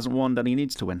that he hasn't won that he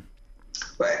needs to win.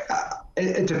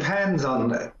 It depends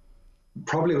on,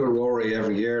 probably with Rory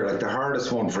every year, like the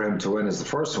hardest one for him to win is the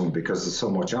first one, because there's so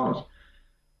much on it.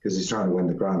 Because he's trying to win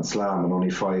the Grand Slam, and only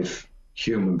 5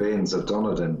 human beings have done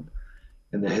it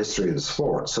in the history of the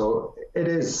sport. So it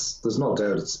is, there's no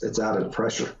doubt, it's added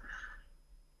pressure.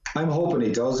 I'm hoping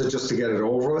he does it just to get it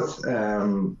over with,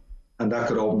 and that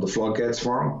could open the floodgates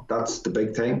for him. That's the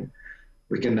big thing.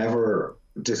 we can never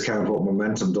discount what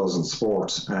momentum does in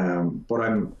sport. But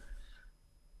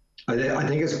I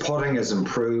think his putting has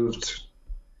improved.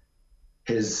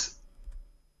 His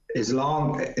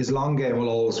long game will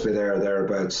always be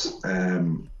thereabouts.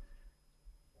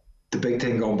 The big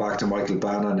thing going back to Michael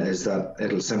Bannon is that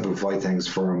it'll simplify things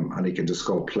for him and he can just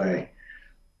go play.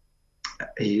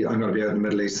 I'm going to be out in the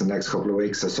Middle East the next couple of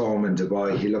weeks. I saw him in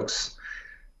Dubai. He looks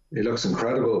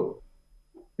incredible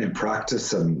in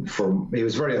practice, and he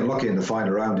was very unlucky in the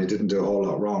final round. He didn't do a whole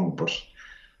lot wrong, but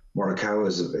Morikawa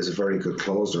is a very good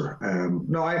closer.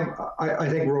 I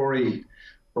think Rory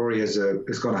is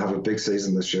going to have a big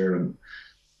season this year, and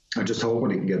I just hope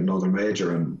when he can get another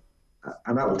major, and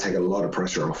that will take a lot of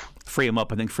pressure off. Free him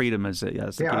up. I think freedom is the key,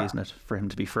 isn't it, for him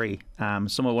to be free? One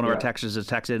of our texters has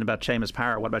texted in about Seamus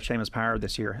Power. What about Seamus Power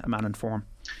this year? A man in form.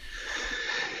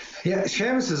 Yeah,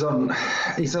 Seamus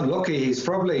he's unlucky.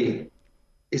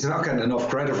 He's not getting enough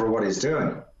credit for what he's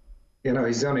doing.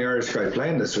 He's the only Irish guy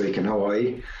playing this week in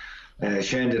Hawaii.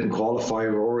 Shane didn't qualify.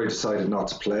 Rory decided not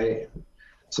to play.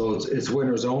 So it's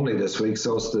winners only this week.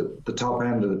 So it's the top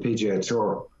end of the PGA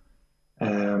Tour.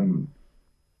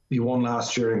 He won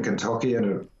last year in Kentucky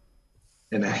in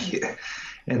a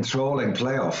enthralling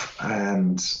playoff,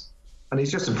 and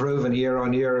he's just improving year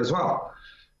on year as well.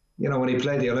 When he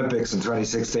played the Olympics in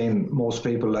 2016, most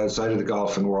people outside of the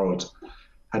golfing world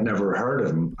had never heard of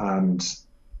him, and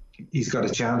he's got a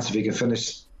chance if he can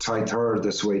finish tied third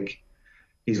this week.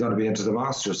 He's going to be into the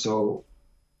Masters. So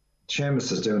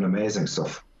Seamus is doing amazing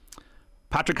stuff.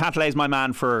 Patrick Cantlay is my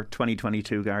man for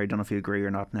 2022, Gary. Don't know if you agree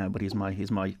or not now, but he's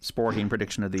my sporting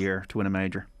prediction of the year to win a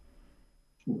major.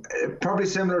 Probably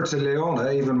similar to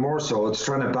Leona, even more so. It's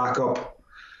trying to back up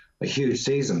a huge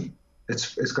season.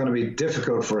 It's going to be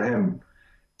difficult for him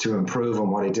to improve on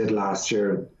what he did last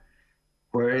year,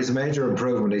 where his major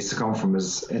improvement needs to come from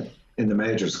in the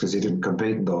majors, because he didn't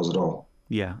compete in those at all.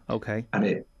 Yeah, okay.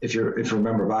 And if you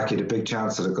remember back, he had a big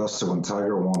chance at Augusta when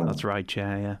Tiger won. That's right,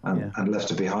 yeah. And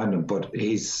left it behind him. But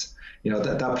he's,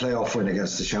 that playoff win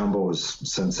against DeChambeau was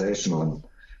sensational, and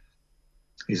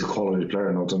he's a quality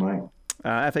player, no denying.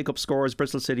 FA Cup scores: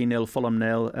 Bristol City 0, Fulham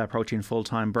 0, approaching full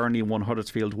time. Burnley 1,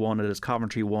 Huddersfield 1. It is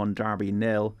Coventry 1, Derby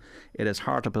 0. It is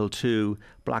Hartlepool 2,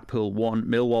 Blackpool 1,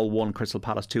 Millwall 1, Crystal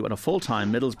Palace 2, and a full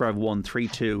time Middlesbrough 1,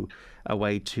 3-2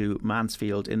 away to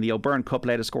Mansfield. In the O'Byrne Cup,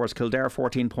 latest scores: Kildare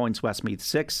 14 points, Westmeath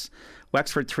 6,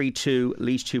 Wexford 3-2,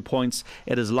 Laois 2 points.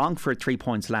 It is Longford 3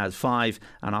 points, Louth 5,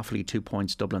 and Offaly 2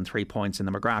 points, Dublin 3 points. In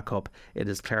the McGrath Cup, it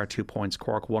is Clare 2 points,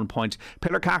 Cork 1 point.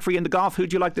 Pillar Caffrey in the golf. Who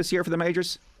do you like this year for the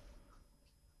majors?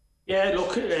 Yeah,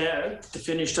 look, the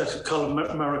finish that Colin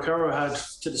Morikawa had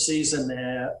to the season,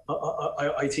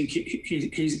 I think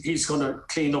he's going to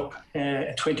clean up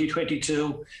in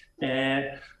 2022.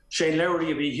 Shane Lowry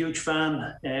will be a huge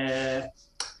fan.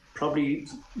 Probably,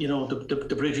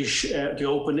 the British, the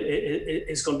Open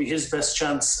is going to be his best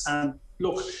chance. And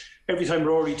look, every time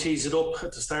Rory tees it up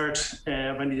at the start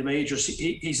of any of the majors,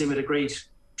 he's in with a great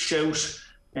shout.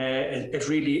 It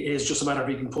really is just a matter of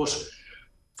he can put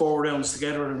 4 rounds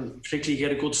together and particularly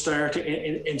get a good start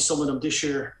in some of them this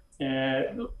year.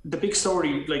 The big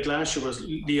story like last year was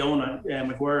Leona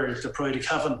Maguire, the Pride of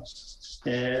Cavan.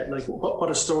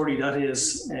 What a story that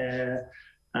is. And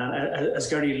as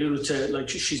Gary alluded to,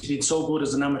 she's been so good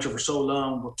as an amateur for so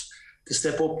long, but to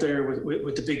step up there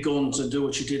with the big guns and do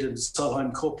what she did in the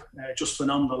Solheim Cup, just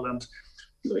phenomenal. And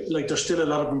there's still a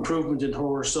lot of improvement in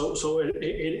her. So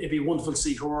it'd be wonderful to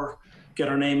see her get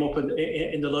her name up in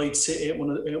the lights at one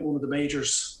of the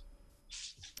majors.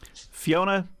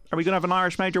 Fiona, are we going to have an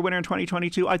Irish major winner in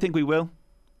 2022? I think we will.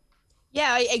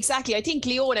 Yeah, exactly. I think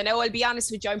Leona, now I'll be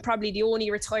honest with you, I'm probably the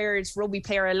only retired rugby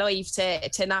player alive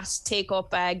to not take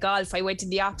up golf. I went in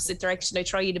the opposite direction. I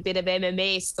tried a bit of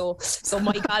MMA, so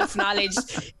my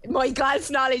golf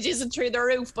knowledge isn't through the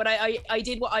roof. But I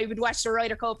did what I would watch the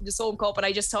Ryder Cup and the Somme Cup, and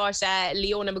I just thought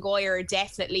Leona Maguire,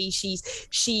 definitely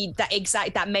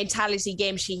that mentality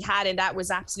game she had, and that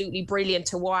was absolutely brilliant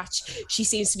to watch. She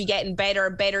seems to be getting better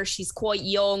and better. She's quite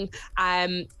young,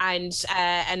 and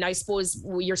I suppose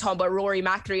you're talking about Rory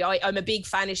McIlroy. I'm a big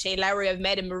fan of Shane Lowry. I've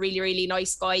met him, a really, really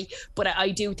nice guy. But I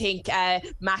do think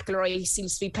McIlroy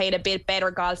seems to be playing a bit better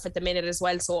golf at the minute as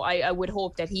well. So I would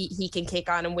hope that he can kick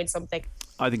on and win something.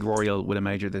 I think Rory will win a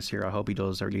major this year. I hope he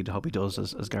does, or I hope he does,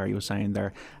 as Gary was saying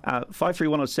there.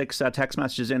 53106 text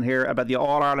messages in here about the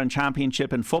All-Ireland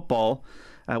Championship in football.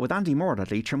 with Andy Moore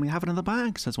at Leitrim, we have it in the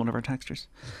bag, says one of our texters.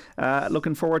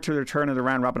 Looking forward to the return of the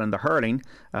round robin and the hurling,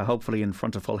 hopefully in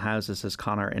front of full houses, says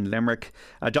Connor in Limerick.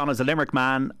 John, as a Limerick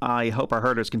man, I hope our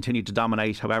hurlers continue to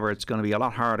dominate. However, it's going to be a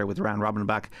lot harder with round robin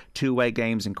back. 2 away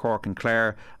games in Cork and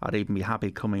Clare. I'd even be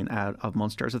happy coming out of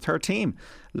Munster as a third team.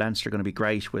 Leinster going to be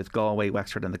great with Galway,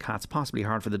 Wexford and the Cats. Possibly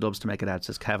hard for the Dubs to make it out,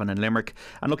 says Kevin in Limerick.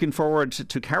 And looking forward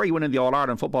to Kerry winning the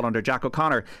All-Ireland football under Jack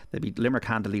O'Connor. They beat Limerick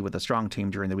handily with a strong team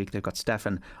during the week. They've got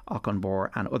Stefan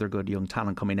Okunbor and other good young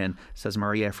talent coming in, says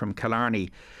Maria from Killarney.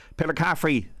 Pillar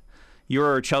Caffrey,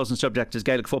 your chosen subject is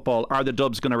Gaelic football. Are the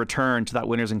Dubs going to return to that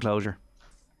winners' enclosure?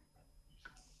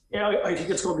 Yeah, I think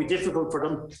it's going to be difficult for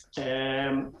them.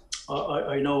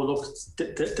 I know, look,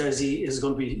 Desi is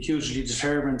going to be hugely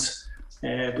determined.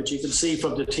 But you can see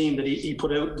from the team that he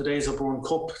put out the Days of Bourne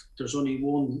Cup, there's only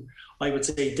one, I would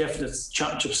say, definite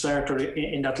championship starter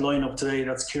in that lineup today.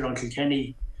 That's Kieran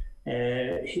Kilkenny.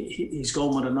 He's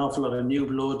going with an awful lot of new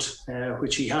blood,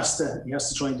 which he has to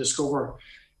try and discover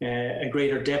a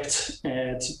greater depth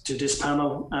to this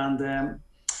panel. And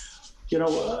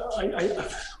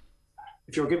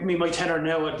if you're giving me my tenor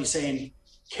now, I'd be saying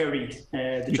Kerry.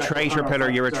 You traitor, Pillar.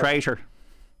 You're a traitor.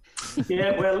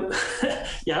 Yeah, well,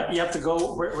 yeah, you have to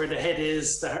go where the head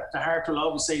is. The heart will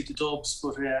always say the Dubs,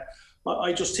 but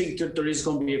I just think that there is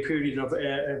going to be a period of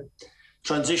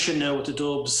transition now with the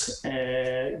Dubs.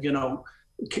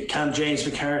 Can James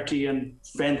McCarthy and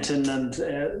Fenton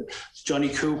and Johnny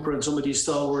Cooper and some of these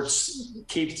stalwarts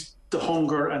keep the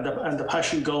hunger and the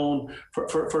passion going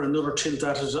for another tilt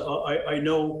at it? I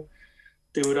know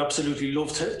they would absolutely love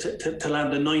to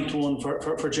land a 9th one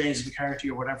for James McCarthy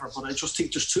or whatever, but I just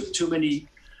think there's too many.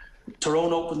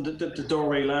 Tyrone opened the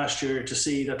doorway last year to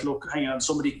see that, look, hang on,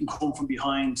 somebody can come from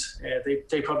behind.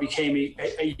 They probably came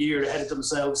a year ahead of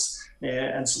themselves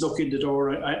and snuck in the door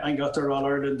and got their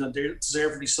All-Ireland, and they're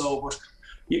deservedly so. But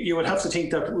you would have to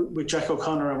think that with Jack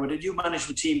O'Connor and with a new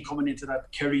management team coming into that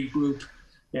Kerry group,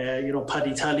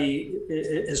 Paddy Talley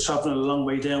is travelling a long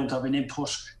way down to have an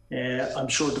input. I'm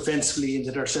sure defensively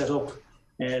into their setup.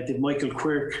 They've Michael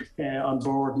Quirk on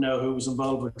board now, who's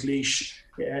involved with Laois.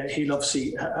 He'll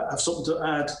obviously have something to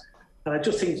add. And I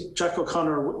just think Jack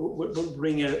O'Connor will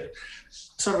bring a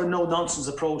sort of a no-nonsense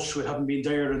approach to it, having been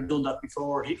there and done that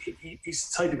before. He's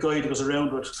the type of guy that goes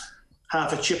around with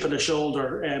half a chip on his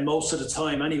shoulder most of the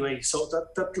time anyway. So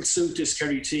that will suit this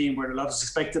Kerry team, where a lot is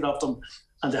expected of them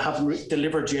and they haven't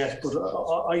delivered yet. But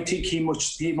I think he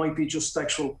might be just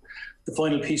the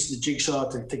final piece of the jigsaw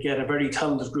to get a very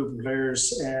talented group of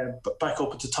players back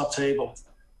up at the top table.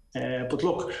 But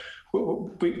look,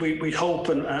 we'd hope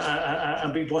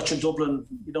and be watching Dublin,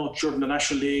 during the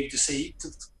National League to see.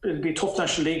 It'll be a tough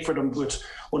National League for them with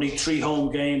only 3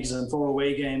 home games and 4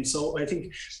 away games. So I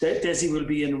think Desi will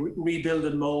be in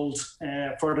rebuilding mould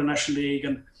for the National League,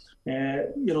 and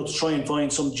to try and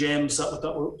find some gems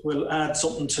that will add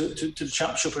something to the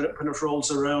championship when it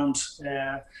rolls around.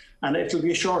 And it'll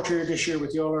be a short year this year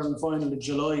with the All-Ireland final in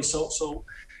July, so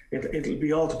it'll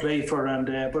be all to play for. And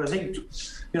but I think,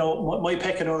 my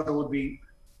pecking order would be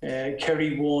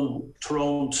Kerry 1,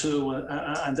 Tyrone 2,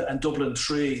 and Dublin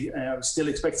 3. I still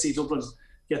expect to see Dublin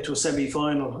get to a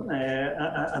semi-final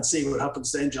and see what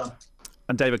happens then, John.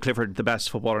 And David Clifford, the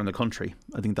best footballer in the country.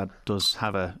 I think that does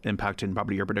have an impact in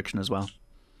probably your prediction as well.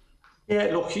 Yeah,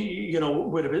 look,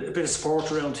 with a bit of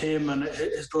support around him and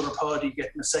his brother Paddy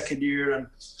getting a second year, and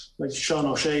like Sean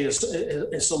O'Shea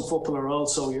is some footballer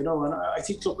also, and I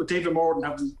think, look, with David Morton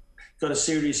having got a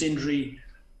serious injury,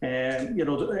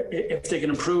 if they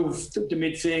can improve the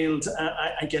midfield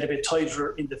and get a bit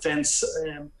tighter in defence,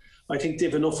 I think they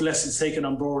have enough lessons taken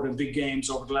on board in big games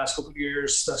over the last couple of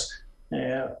years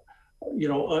that,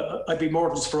 I'd be more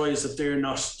than surprised if they're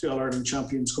not the All-Ireland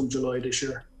champions come July this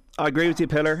year. I agree with you,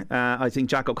 Pillar. I think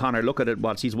Jack O'Connor, look at it,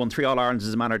 he's won 3 All-Irelands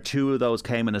as a manner. 2 of those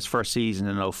came in his first season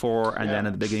in 2004 and then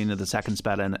at the beginning of the second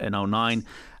spell in 2009.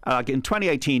 In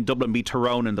 2018, Dublin beat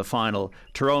Tyrone in the final.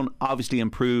 Tyrone obviously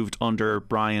improved under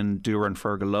Brian Dooher and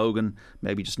Fergal Logan,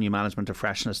 maybe just new management of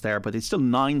freshness there, but it's still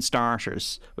 9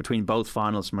 starters between both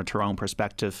finals from a Tyrone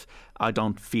perspective. I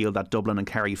don't feel that Dublin and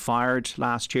Kerry fired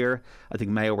last year. I think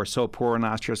Mayo were so poor in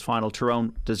last year's final.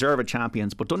 Tyrone deserved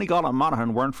champions, but Donegal and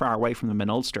Monaghan weren't far away from them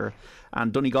in Ulster,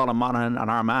 and Donegal and Monaghan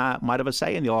and Armagh might have a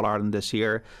say in the All-Ireland this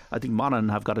year. I think Monaghan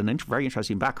have got a very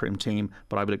interesting backroom team,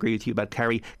 but I would agree with you about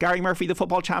Kerry. Gary Murphy, the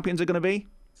football champions are going to be?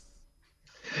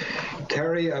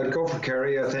 Kerry, I'd go for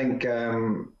Kerry. I think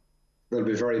they'll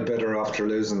be very bitter after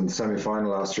losing the semi-final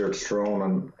last year to Tyrone,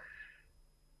 and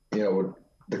with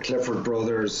the Clifford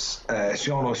brothers,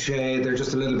 Sean O'Shea, they're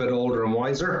just a little bit older and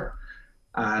wiser,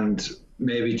 and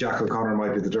maybe Jack O'Connor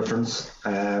might be the difference.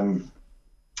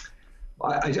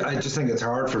 I just think it's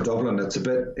hard for Dublin. It's a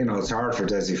bit, it's hard for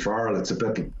Dessie Farrell. It's a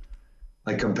bit,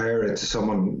 I compare it to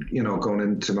someone, going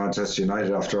into Manchester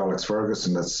United after Alex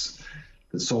Ferguson. It's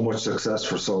so much success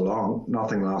for so long.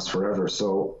 Nothing lasts forever.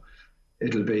 So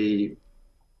it'll be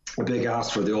a big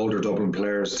ask for the older Dublin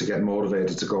players to get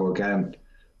motivated to go again.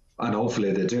 And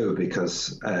hopefully they do,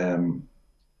 because,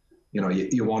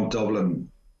 you want Dublin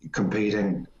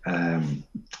competing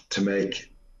to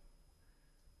make,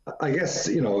 I guess,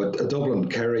 a Dublin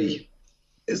Kerry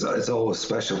is always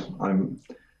special.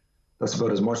 That's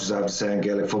about as much as I have to say in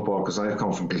Gaelic football, because I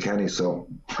come from Kilkenny, so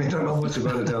I don't know much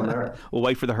about it down there. We'll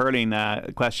wait for the hurling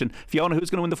question. Fiona, who's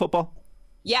going to win the football?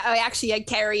 Yeah, I actually had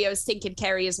Kerry. I was thinking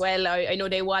Kerry as well. I know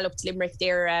they walloped Limerick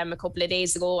there a couple of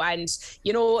days ago, and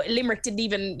Limerick didn't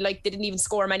even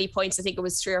score many points. I think it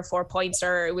was 3 or 4 points,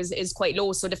 or it was quite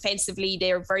low. So defensively,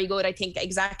 they're very good. I think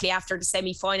exactly after the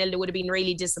semi-final, they would have been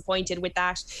really disappointed with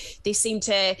that. They seem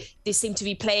to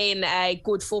be playing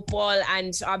good football,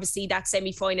 and obviously that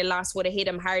semi-final loss would have hit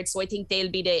them hard. So I think they'll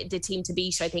be the team to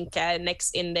beat. I think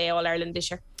next in the All Ireland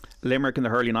this year. Limerick in the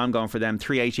hurling, I'm going for them.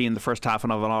 380 in the first half of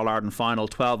an All-Ireland final,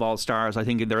 12 All-Stars. I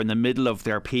think they're in the middle of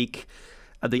their peak.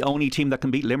 The only team that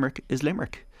can beat Limerick is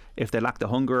Limerick. If they lack the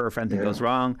hunger, or if anything goes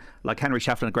wrong. Like Henry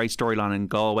Shefflin, a great storyline in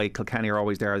Galway. Kilkenny are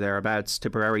always there or thereabouts.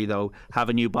 Tipperary, though, have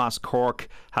a new boss. Cork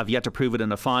have yet to prove it in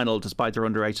the final despite their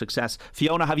underage success.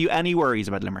 Fiona, have you any worries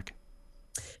about Limerick?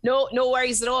 No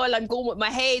worries at all. I'm going with my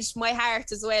head, my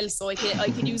heart as well, so I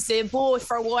can use them both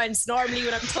for once. Normally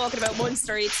when I'm talking about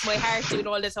Munster, it's my heart doing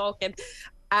all the talking.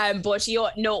 But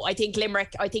I think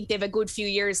Limerick, I think they have a good few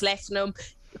years left in them.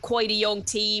 Quite a young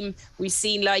team. We've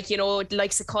seen likes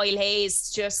of Kyle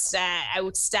Hayes, just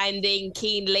outstanding.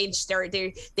 Cian Lynch,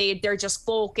 they're just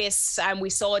focused, and we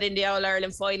saw it in the All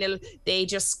Ireland final. They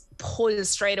just pull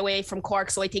straight away from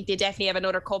Cork, so I think they definitely have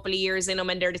another couple of years in them,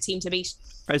 and they're the team to beat.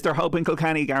 Is there hope in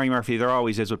Kilkenny, Gary Murphy? There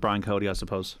always is with Brian Cody, I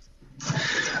suppose.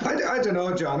 I don't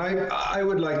know, John. I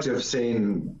would like to have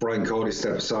seen Brian Cody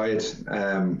step aside.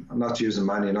 I'm not using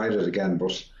Man United again,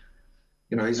 but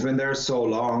he's been there so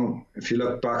long. If you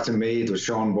look back to Meath with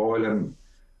Sean Boylan,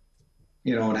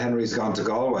 and Henry's gone to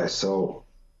Galway, so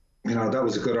that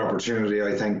was a good opportunity.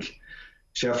 I think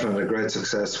Shefflin had a great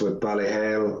success with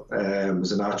Ballyhale. It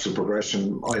was a natural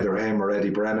progression, either him or Eddie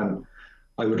Brennan.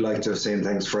 I would like to have seen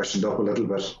things freshened up a little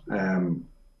bit.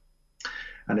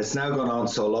 And it's now gone on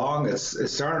so long, it's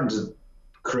starting to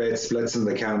create splits in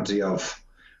the county of,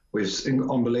 we've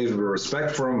unbelievable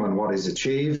respect for him and what he's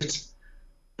achieved,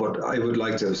 but I would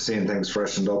like to have seen things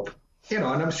freshened up. And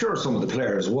I'm sure some of the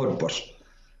players would, but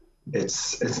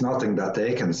it's nothing that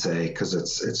they can say, because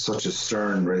it's such a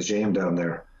stern regime down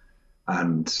there.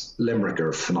 And Limerick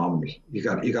are phenomenal. You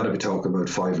got to be talking about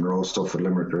 5 in a row stuff with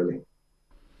Limerick, really.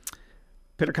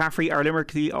 Peter Caffrey, are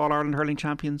Limerick the All-Ireland hurling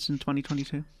champions in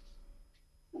 2022?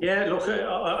 Yeah, look,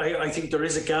 I think there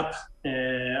is a gap,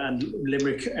 and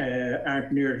Limerick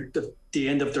aren't near the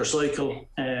end of their cycle.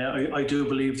 I do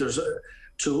believe there's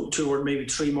two or maybe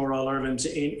 3 more All-Irelands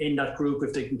in that group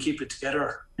if they can keep it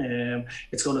together.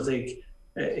 It's going to take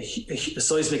a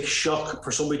seismic shock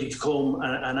for somebody to come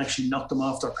and actually knock them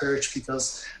off their perch,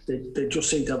 because they just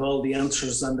seem to have all the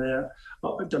answers, and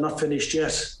they're not finished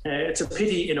yet. It's a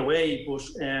pity in a way, but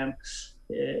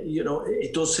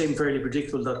it does seem fairly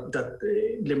predictable that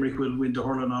Limerick will win the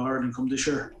hurling All-Ireland come this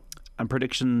year. And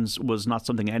predictions was not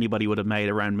something anybody would have made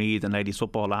around Meath and ladies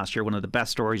football last year. One of the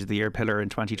best stories of the year, Pillar in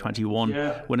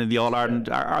 2021, winning the All-Ireland.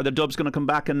 Are the Dubs going to come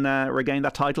back and regain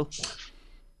that title?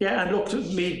 Yeah, and look,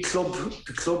 the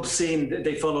club scene,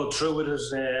 they followed through with it.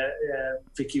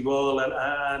 Vicky Wall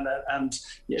and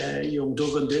young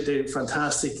Duggan, they're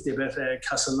fantastic. They bet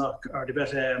Castleknock, or they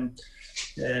bet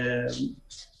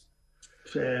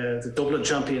the Dublin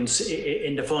champions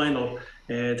in the final.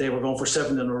 They were going for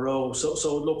 7 in a row.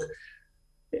 So look,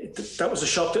 that was a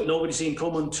shock that nobody seen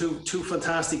coming. Two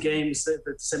fantastic games,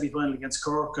 the semi-final against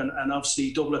Cork, and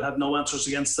obviously Dublin had no answers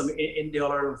against them in the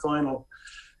All-Ireland final.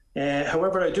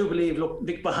 However, I do believe, look,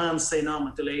 Mick Mahan staying on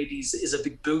with the ladies is a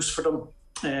big boost for them.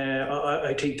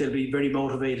 I think they'll be very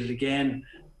motivated again.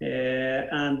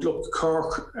 And look,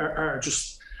 Cork are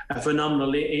just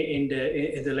phenomenal in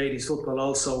the ladies football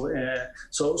also.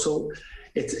 So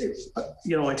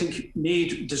I think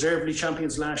Meath deservedly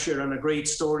champions last year, and a great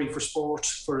story for sport,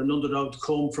 for an underdog to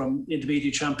come from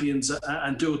intermediate champions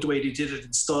and do it the way they did it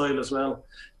in style as well.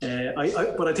 But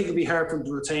I think it'd be hard for them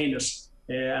to retain it.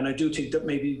 And I do think that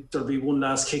maybe there'll be one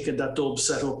last kick in that Dubs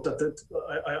set up that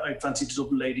I fancy the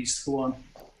Dublin ladies to go on.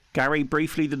 Gary,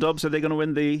 briefly, the Dubs, are they going to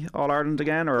win the All-Ireland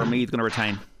again, or are Meath going to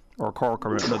retain? Or Cork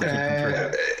or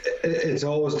another team? it's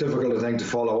always difficult, I think, to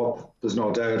follow up. There's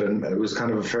no doubt, and it was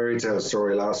kind of a fairy tale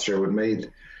story last year with Meath.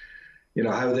 You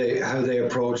know, how they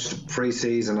approached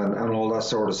pre-season and all that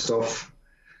sort of stuff.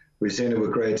 We've seen it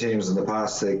with great teams in the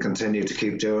past. They continue to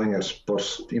keep doing it,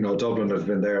 but you know, Dublin have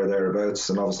been thereabouts,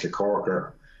 and obviously Cork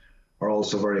are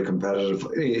also very competitive.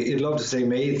 You'd love to see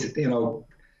Meath, you know,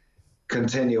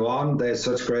 continue on. They had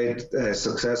such great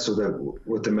success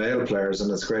with the male players,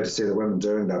 and it's great to see the women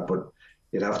doing that. But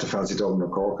you'd have to fancy Dublin or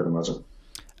Cork, I'd imagine.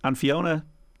 And Fiona,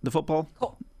 the football?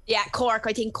 Yeah, Cork.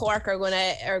 I think Cork are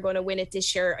gonna win it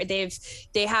this year. They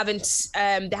haven't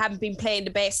been playing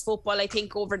the best football, I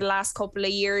think, over the last couple of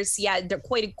years. Yeah, they're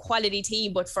quite a quality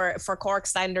team, but for Cork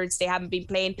standards, they haven't been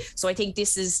playing. So I think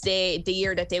this is the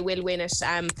year that they will win it.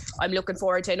 I'm looking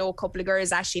forward to. I know a couple of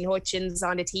girls, Aisling Hutchins,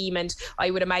 on the team, and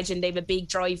I would imagine they have a big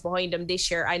drive behind them this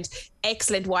year. And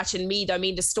excellent watching Meath. I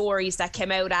mean, the stories that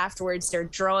came out afterwards, their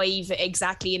drive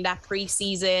exactly in that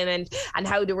pre-season, and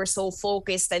how they were so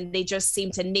focused, and they just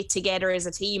seemed to knit together as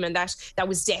a team, and that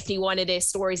was definitely one of the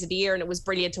stories of the year, and it was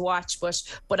brilliant to watch. But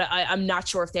I'm not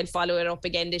sure if they'll follow it up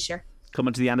again this year.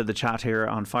 Coming to the end of the chat here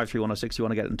on 53106, you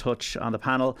want to get in touch on the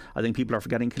panel. I think people are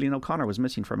forgetting Cillian O'Connor was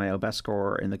missing for Mayo, best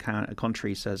scorer in the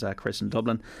country, says Chris in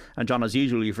Dublin. And John, as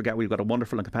usual, you forget we've got a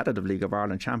wonderful and competitive League of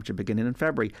Ireland Championship beginning in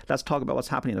February. Let's talk about what's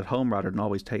happening at home rather than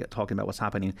always talking about what's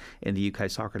happening in the UK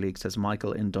Soccer League, says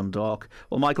Michael in Dundalk.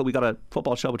 Well, Michael, we got a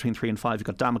football show between 3 and 5. You've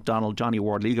got Dan McDonald, Johnny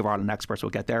Ward, League of Ireland experts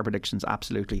will get their predictions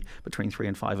absolutely between 3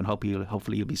 and 5, and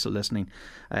hopefully you'll be still listening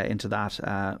into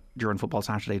that during Football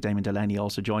Saturday. Damien Delaney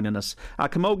also joining us.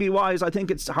 Camogie wise, I think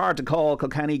it's hard to call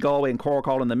Kilkenny, Galway and Cork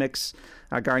all in the mix.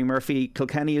 Gary Murphy,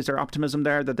 Kilkenny, is there optimism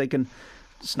there that they can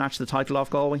snatch the title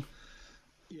off Galway?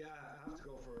 Yeah, I have to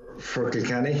go for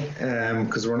Kilkenny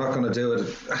because we're not going to do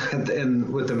it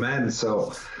with the men.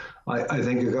 So I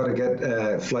think you've got to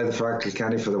get fly the flag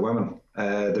Kilkenny for the women.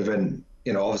 They've been,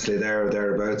 you know, obviously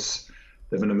thereabouts.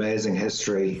 They've an amazing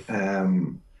history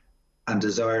and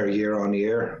desire year on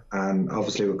year, and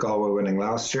obviously with Galway winning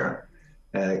last year,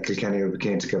 Kilkenny will be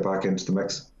keen to get back into the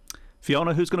mix.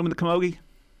 Fiona, who's going to win the Camogie?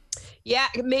 Yeah,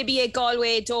 maybe a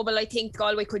Galway double. I think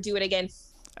Galway could do it again.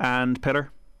 And Peter?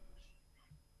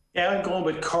 Yeah, I'm going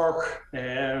with Cork.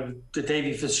 The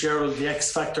Davy Fitzgerald, the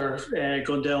X Factor,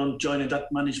 going down, joining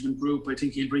that management group. I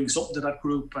think he'll bring something to that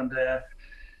group,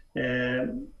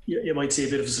 and you might see a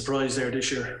bit of a surprise there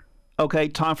this year. Okay,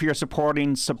 time for your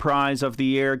supporting surprise of the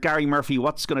year. Gary Murphy,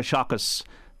 what's going to shock us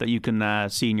that you can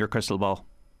see in your crystal ball?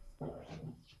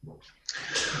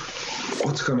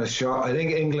 What's going to shock? I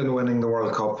think England winning the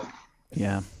World Cup.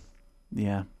 Yeah.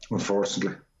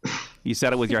 Unfortunately. You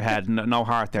said it with your head, no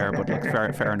heart there, but like,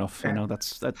 fair enough. You know,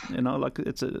 that's you know, like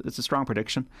it's a strong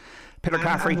prediction. Peter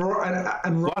Caffrey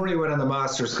and Rory winning the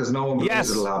Masters, because no one believes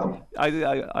it'll happen.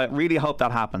 I really hope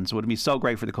that happens. It would be so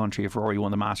great for the country if Rory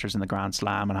won the Masters in the Grand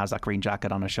Slam and has that green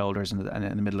jacket on his shoulders in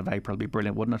the middle of April. It'd be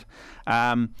brilliant, wouldn't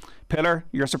it? Pillar,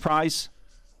 your surprise?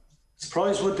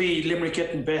 Surprise would be Limerick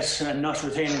getting bet and not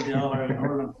retaining the All-Ireland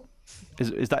hurling.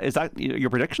 Is that your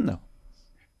prediction though?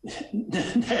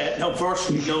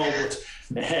 Unfortunately, no. But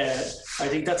I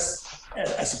think that's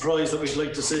a surprise that we'd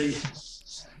like to see.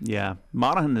 Yeah,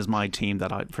 Monaghan is my team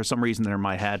that for some reason they're in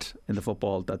my head in the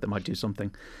football that they might do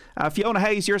something. Fiona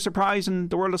Hayes, your surprise in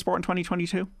the world of sport in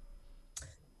 2022?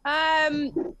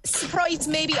 Surprise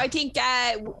maybe. I think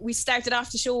we started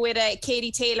off the show with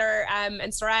Katie Taylor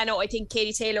and Serrano. I think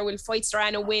Katie Taylor will fight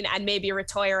Serrano, win, and maybe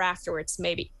retire afterwards,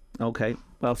 maybe. Okay.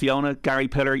 Well, Fiona, Gary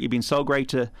Pillar, you've been so great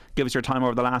to give us your time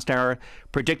over the last hour.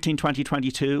 Predicting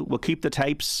 2022. We'll keep the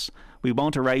tapes. We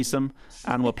won't erase them,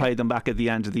 and we'll play them back at the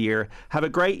end of the year. Have a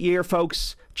great year,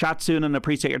 folks. Chat soon, and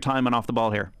appreciate your time and Off the Ball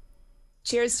here.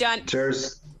 Cheers, John.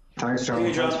 Cheers. Thanks, John.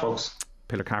 Thanks, folks.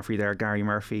 Pillar Caffrey there, Gary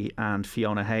Murphy and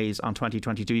Fiona Hayes on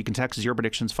 2022. You can text us your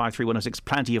predictions 53106.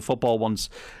 Plenty of football ones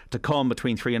to come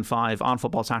between 3 and 5 on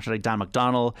Football Saturday. Dan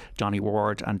McDonnell, Johnny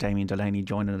Ward and Damien Delaney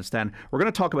joining us then. We're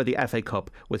going to talk about the FA Cup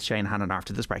with Shane Hannon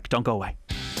after this break. Don't go away.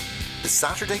 The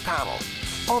Saturday panel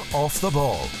on Off the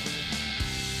Ball.